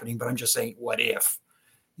see happening, but I'm just saying, what if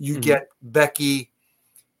you get Becky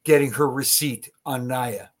getting her receipt on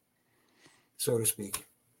Nia, so to speak?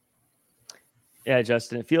 Yeah,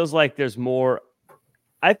 Justin, it feels like there's more.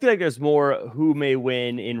 I feel like there's more who may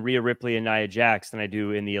win in Rhea Ripley and Nia Jax than I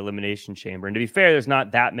do in the Elimination Chamber. And to be fair, there's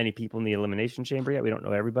not that many people in the Elimination Chamber yet. We don't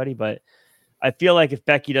know everybody, but I feel like if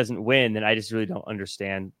Becky doesn't win, then I just really don't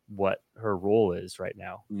understand what her role is right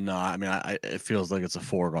now. No, I mean, it feels like it's a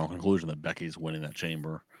foregone conclusion that Becky's winning that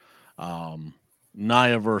chamber.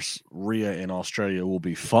 Nia versus Rhea in Australia will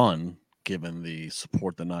be fun, given the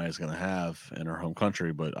support that Nia is going to have in her home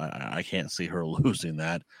country, but I can't see her losing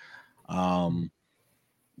that.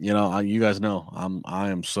 You guys know I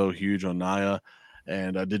am so huge on Nia,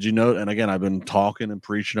 and did you know? And again, I've been talking and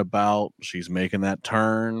preaching about she's making that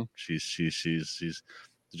turn. She's.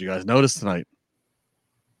 Did you guys notice tonight?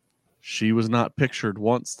 She was not pictured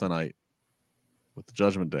once tonight with the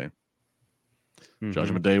Judgment Day.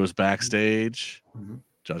 Judgment Day was backstage.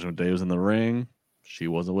 Judgment Day was in the ring. She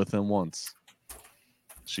wasn't with them once.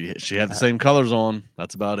 She had the same colors on.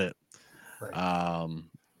 That's about it. Right.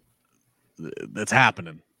 That's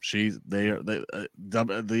happening. The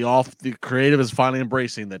creative is finally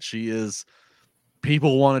embracing that she is.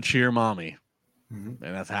 People want to cheer mommy, and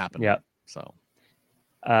that's happening. Yeah. So,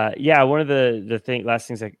 one of the last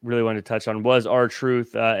things I really wanted to touch on was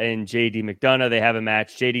R-Truth and JD McDonough. They have a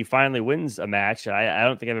match. JD finally wins a match. I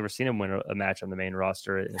don't think I've ever seen him win a match on the main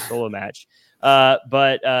roster in a solo match.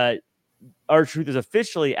 But R-Truth is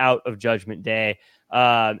officially out of Judgment Day.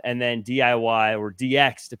 And then DIY or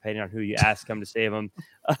DX, depending on who you ask, come to save him.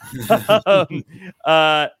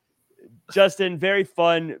 Justin, very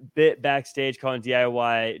fun bit backstage calling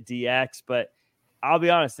DIY DX, but I'll be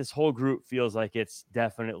honest, this whole group feels like it's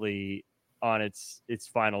definitely on its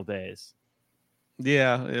final days.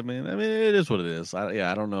 Yeah, I mean, it is what it is.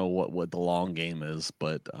 I don't know what the long game is,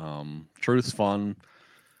 but Truth's fun.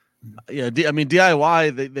 Yeah,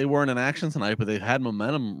 DIY, they weren't in action tonight, but they've had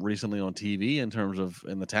momentum recently on TV in terms of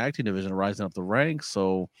in the tag team division rising up the ranks.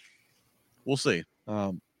 So we'll see.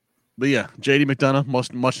 But yeah, JD McDonough,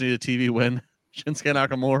 much needed TV win. Shinsuke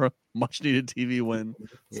Nakamura, much needed TV win.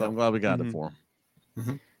 So I'm glad we got it for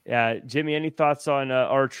him. Yeah, Jimmy, any thoughts on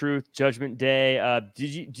R-Truth, Judgment Day? Do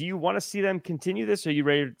you want to see them continue this? Or are you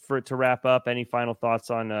ready for it to wrap up? Any final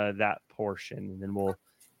thoughts on that portion, and then we'll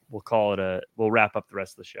call it we'll wrap up the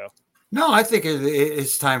rest of the show. No, I think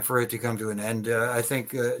it's time for it to come to an end. I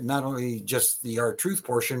think not only just the R-Truth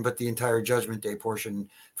portion, but the entire Judgment Day portion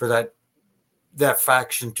for that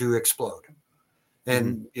faction to explode.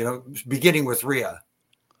 And, beginning with Rhea,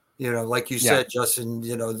 like you said, Justin,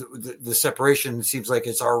 the separation seems like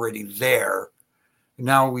it's already there.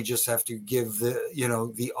 Now we just have to give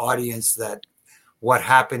the audience that what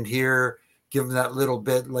happened here, give them that little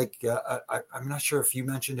bit. Like, I'm not sure if you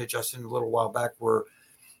mentioned it, Justin, a little while back, where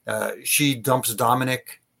she dumps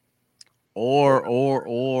Dominic.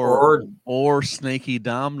 Or Snaky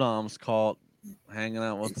Dom Dom's caught hanging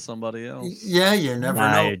out with somebody else. Yeah, you never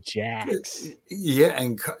know. Jax. Yeah,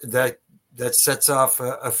 and that sets off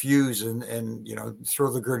a fuse and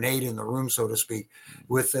throw the grenade in the room, so to speak,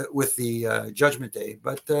 with the Judgment Day.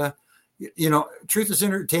 But Truth is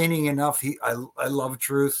entertaining enough. I love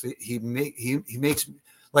Truth. He makes,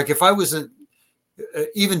 like, if I was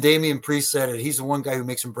even Damian Priest said it. He's the one guy who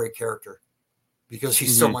makes him break character because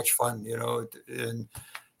he's so much fun,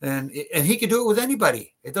 and he can do it with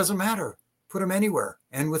anybody. It doesn't matter. Put him anywhere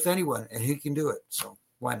and with anyone, and he can do it. So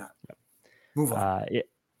why not? Move on.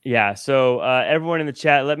 Yeah. So everyone in the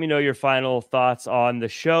chat, let me know your final thoughts on the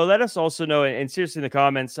show. Let us also know, and seriously in the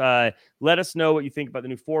comments, let us know what you think about the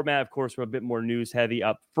new format. Of course, we're a bit more news heavy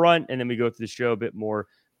up front, and then we go through the show a bit more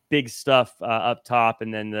big stuff up top,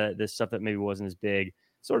 and then the stuff that maybe wasn't as big.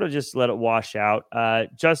 Sort of just let it wash out.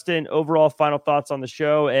 Justin, overall final thoughts on the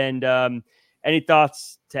show, and any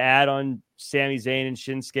thoughts to add on Sami Zayn and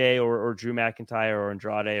Shinsuke or Drew McIntyre or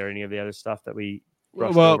Andrade or any of the other stuff that we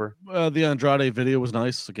brushed over? The Andrade video was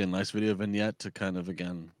nice. Again, nice video vignette to kind of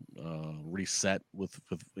reset with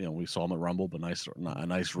we saw him at Rumble, but a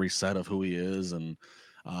nice reset of who he is, and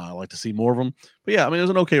I like to see more of him. But yeah, I mean, it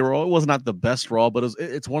was an okay Raw. It was not the best Raw, but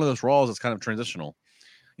it's one of those Raws that's kind of transitional.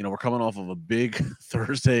 We're coming off of a big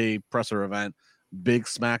Thursday presser event, big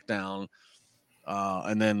SmackDown,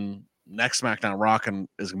 and then next SmackDown Rockin'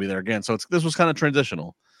 is gonna be there again. So this was kind of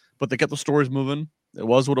transitional, but they kept the stories moving. It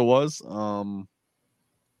was what it was.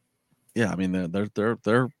 Yeah, I mean they're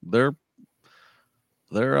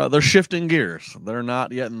shifting gears. They're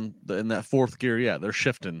not yet in that fourth gear yet. They're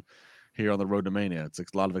shifting here on the road to Mania. It's a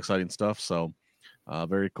lot of exciting stuff. So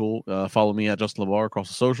very cool. Follow me at Justin LeBar across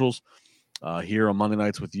the socials. Here on Monday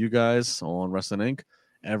nights with you guys on Wrestling Inc.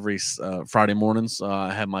 Every Friday mornings,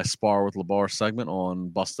 I have my Spar with LeBar segment on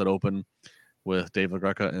Busted Open with Dave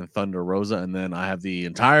LaGreca and Thunder Rosa. And then I have the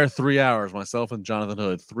entire 3 hours, myself and Jonathan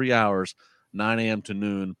Hood, 3 hours, 9 a.m. to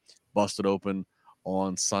noon, Busted Open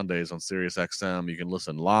on Sundays on SiriusXM. You can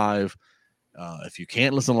listen live. If you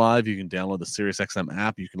can't listen live, you can download the SiriusXM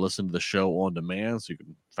app. You can listen to the show on demand, so you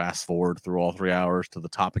can fast forward through all 3 hours to the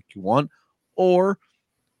topic you want, or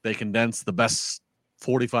they condense the best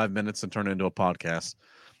 45 minutes and turn it into a podcast,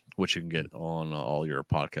 which you can get on all your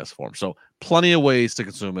podcast forms. So plenty of ways to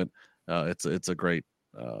consume it. It's a great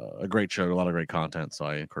show, a lot of great content. So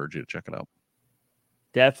I encourage you to check it out.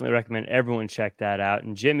 Definitely recommend everyone check that out.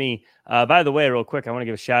 And Jimmy, by the way, real quick, I want to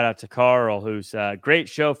give a shout out to Carl, who's a great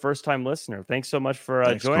show, first time listener. Thanks so much for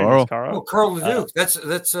joining us, Carl. Oh, Carl Leduc. That's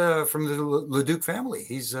from the Leduc family.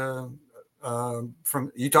 He's from,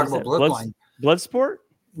 you talk about Bloodline. Bloodsport?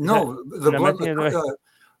 No,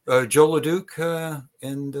 Joe Leduc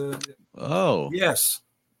and yes.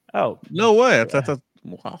 Oh, no way! That's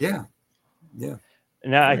wow. Yeah.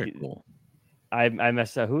 Now cool. I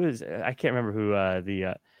messed up. Who is? I can't remember who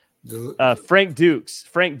Frank Dukes.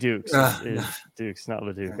 Frank Dukes is Dukes, not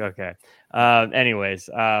Leduc. Okay. Anyways,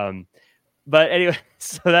 but anyway,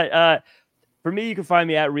 so that for me, you can find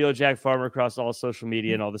me at Real Jack Farmer across all social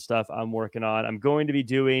media and all the stuff I'm working on. I'm going to be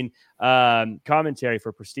doing commentary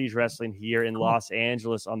for Prestige Wrestling here in Los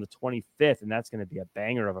Angeles on the 25th, and that's going to be a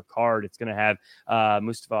banger of a card. It's going to have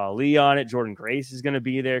Mustafa Ali on it. Jordan Grace is going to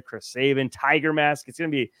be there. Chris Sabin, Tiger Mask. It's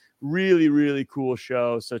going to be a really, really cool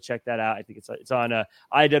show. So check that out. I think it's on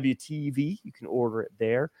IWTV. You can order it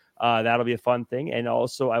there. That'll be a fun thing. And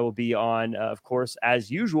also I will be on, of course,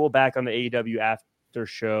 as usual, back on the AEW After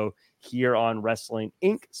Show here on Wrestling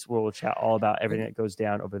Inc. So we'll chat all about everything that goes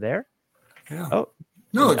down over there. Yeah. Oh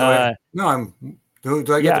no, do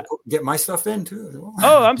I get to get my stuff in too?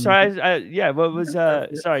 Oh, I'm sorry. What was what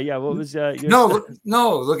was your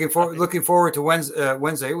looking forward to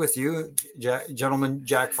Wednesday with you, gentlemen,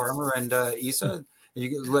 Jack Farmer and Issa.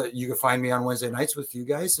 You can find me on Wednesday nights with you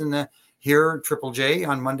guys, and here Triple J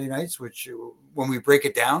on Monday nights, which when we break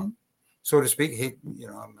it down, so to speak. Hey,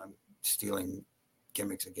 I'm stealing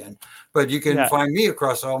gimmicks again, but you can find me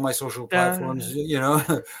across all my social platforms.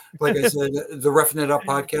 Like I said, the Roughing It Up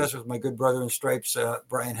podcast with my good brother in stripes,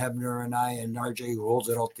 Brian Hebner, and I, and RJ, who holds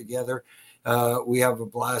it all together. We have a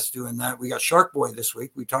blast doing that. We got Shark Boy this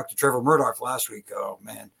week. We talked to Trevor Murdoch last week. Oh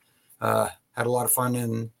man, had a lot of fun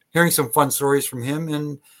and hearing some fun stories from him.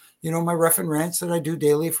 And my ref and rants that I do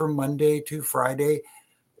daily from Monday to Friday.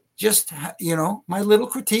 Just my little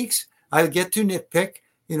critiques. I get to nitpick.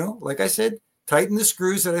 Like I said, tighten the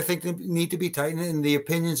screws that I think need to be tightened, and the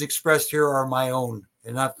opinions expressed here are my own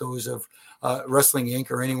and not those of Wrestling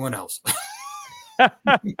Inc. or anyone else.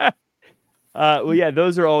 Well, yeah,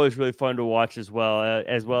 those are always really fun to watch as well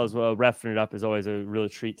Reffing It Up is always a real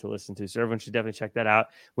treat to listen to. So everyone should definitely check that out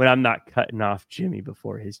when I'm not cutting off Jimmy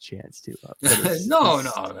before his chance to. No.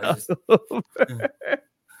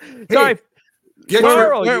 Sorry.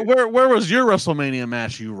 Where was your WrestleMania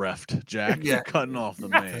match you reffed, Jack? Yeah. You're cutting off the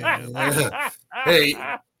man. Hey,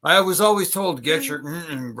 I was always told, get your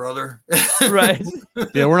brother. Right.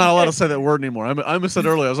 Yeah, we're not allowed to say that word anymore. I said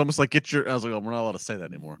earlier, I was almost like, I was like, oh, we're not allowed to say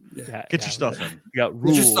that anymore. Yeah. Get your stuff in. We got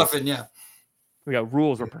rules. Get your stuff in, yeah. We got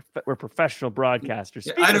rules. We're professional broadcasters.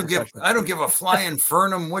 Yeah, I don't give a flying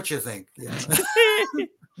Fernum what you think. Yeah.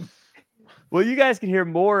 Well, you guys can hear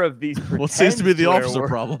more of these. Well, it seems to be the opposite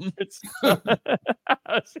problem.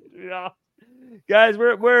 Guys,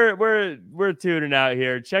 we're tuning out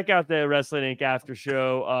here. Check out the Wrestling Inc. after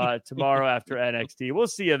show tomorrow after NXT. We'll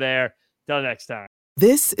see you there. Till next time.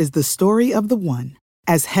 This is the story of the one.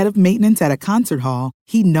 As head of maintenance at a concert hall,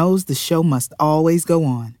 he knows the show must always go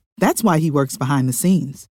on. That's why he works behind the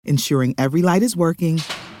scenes, ensuring every light is working,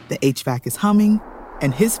 the HVAC is humming,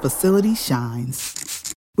 and his facility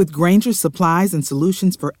shines. With Grainger's supplies and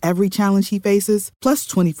solutions for every challenge he faces, plus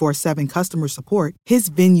 24/7 customer support, his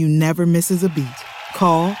venue never misses a beat.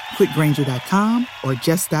 Call quickgrainger.com or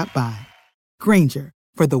just stop by. Grainger,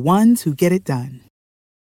 for the ones who get it done.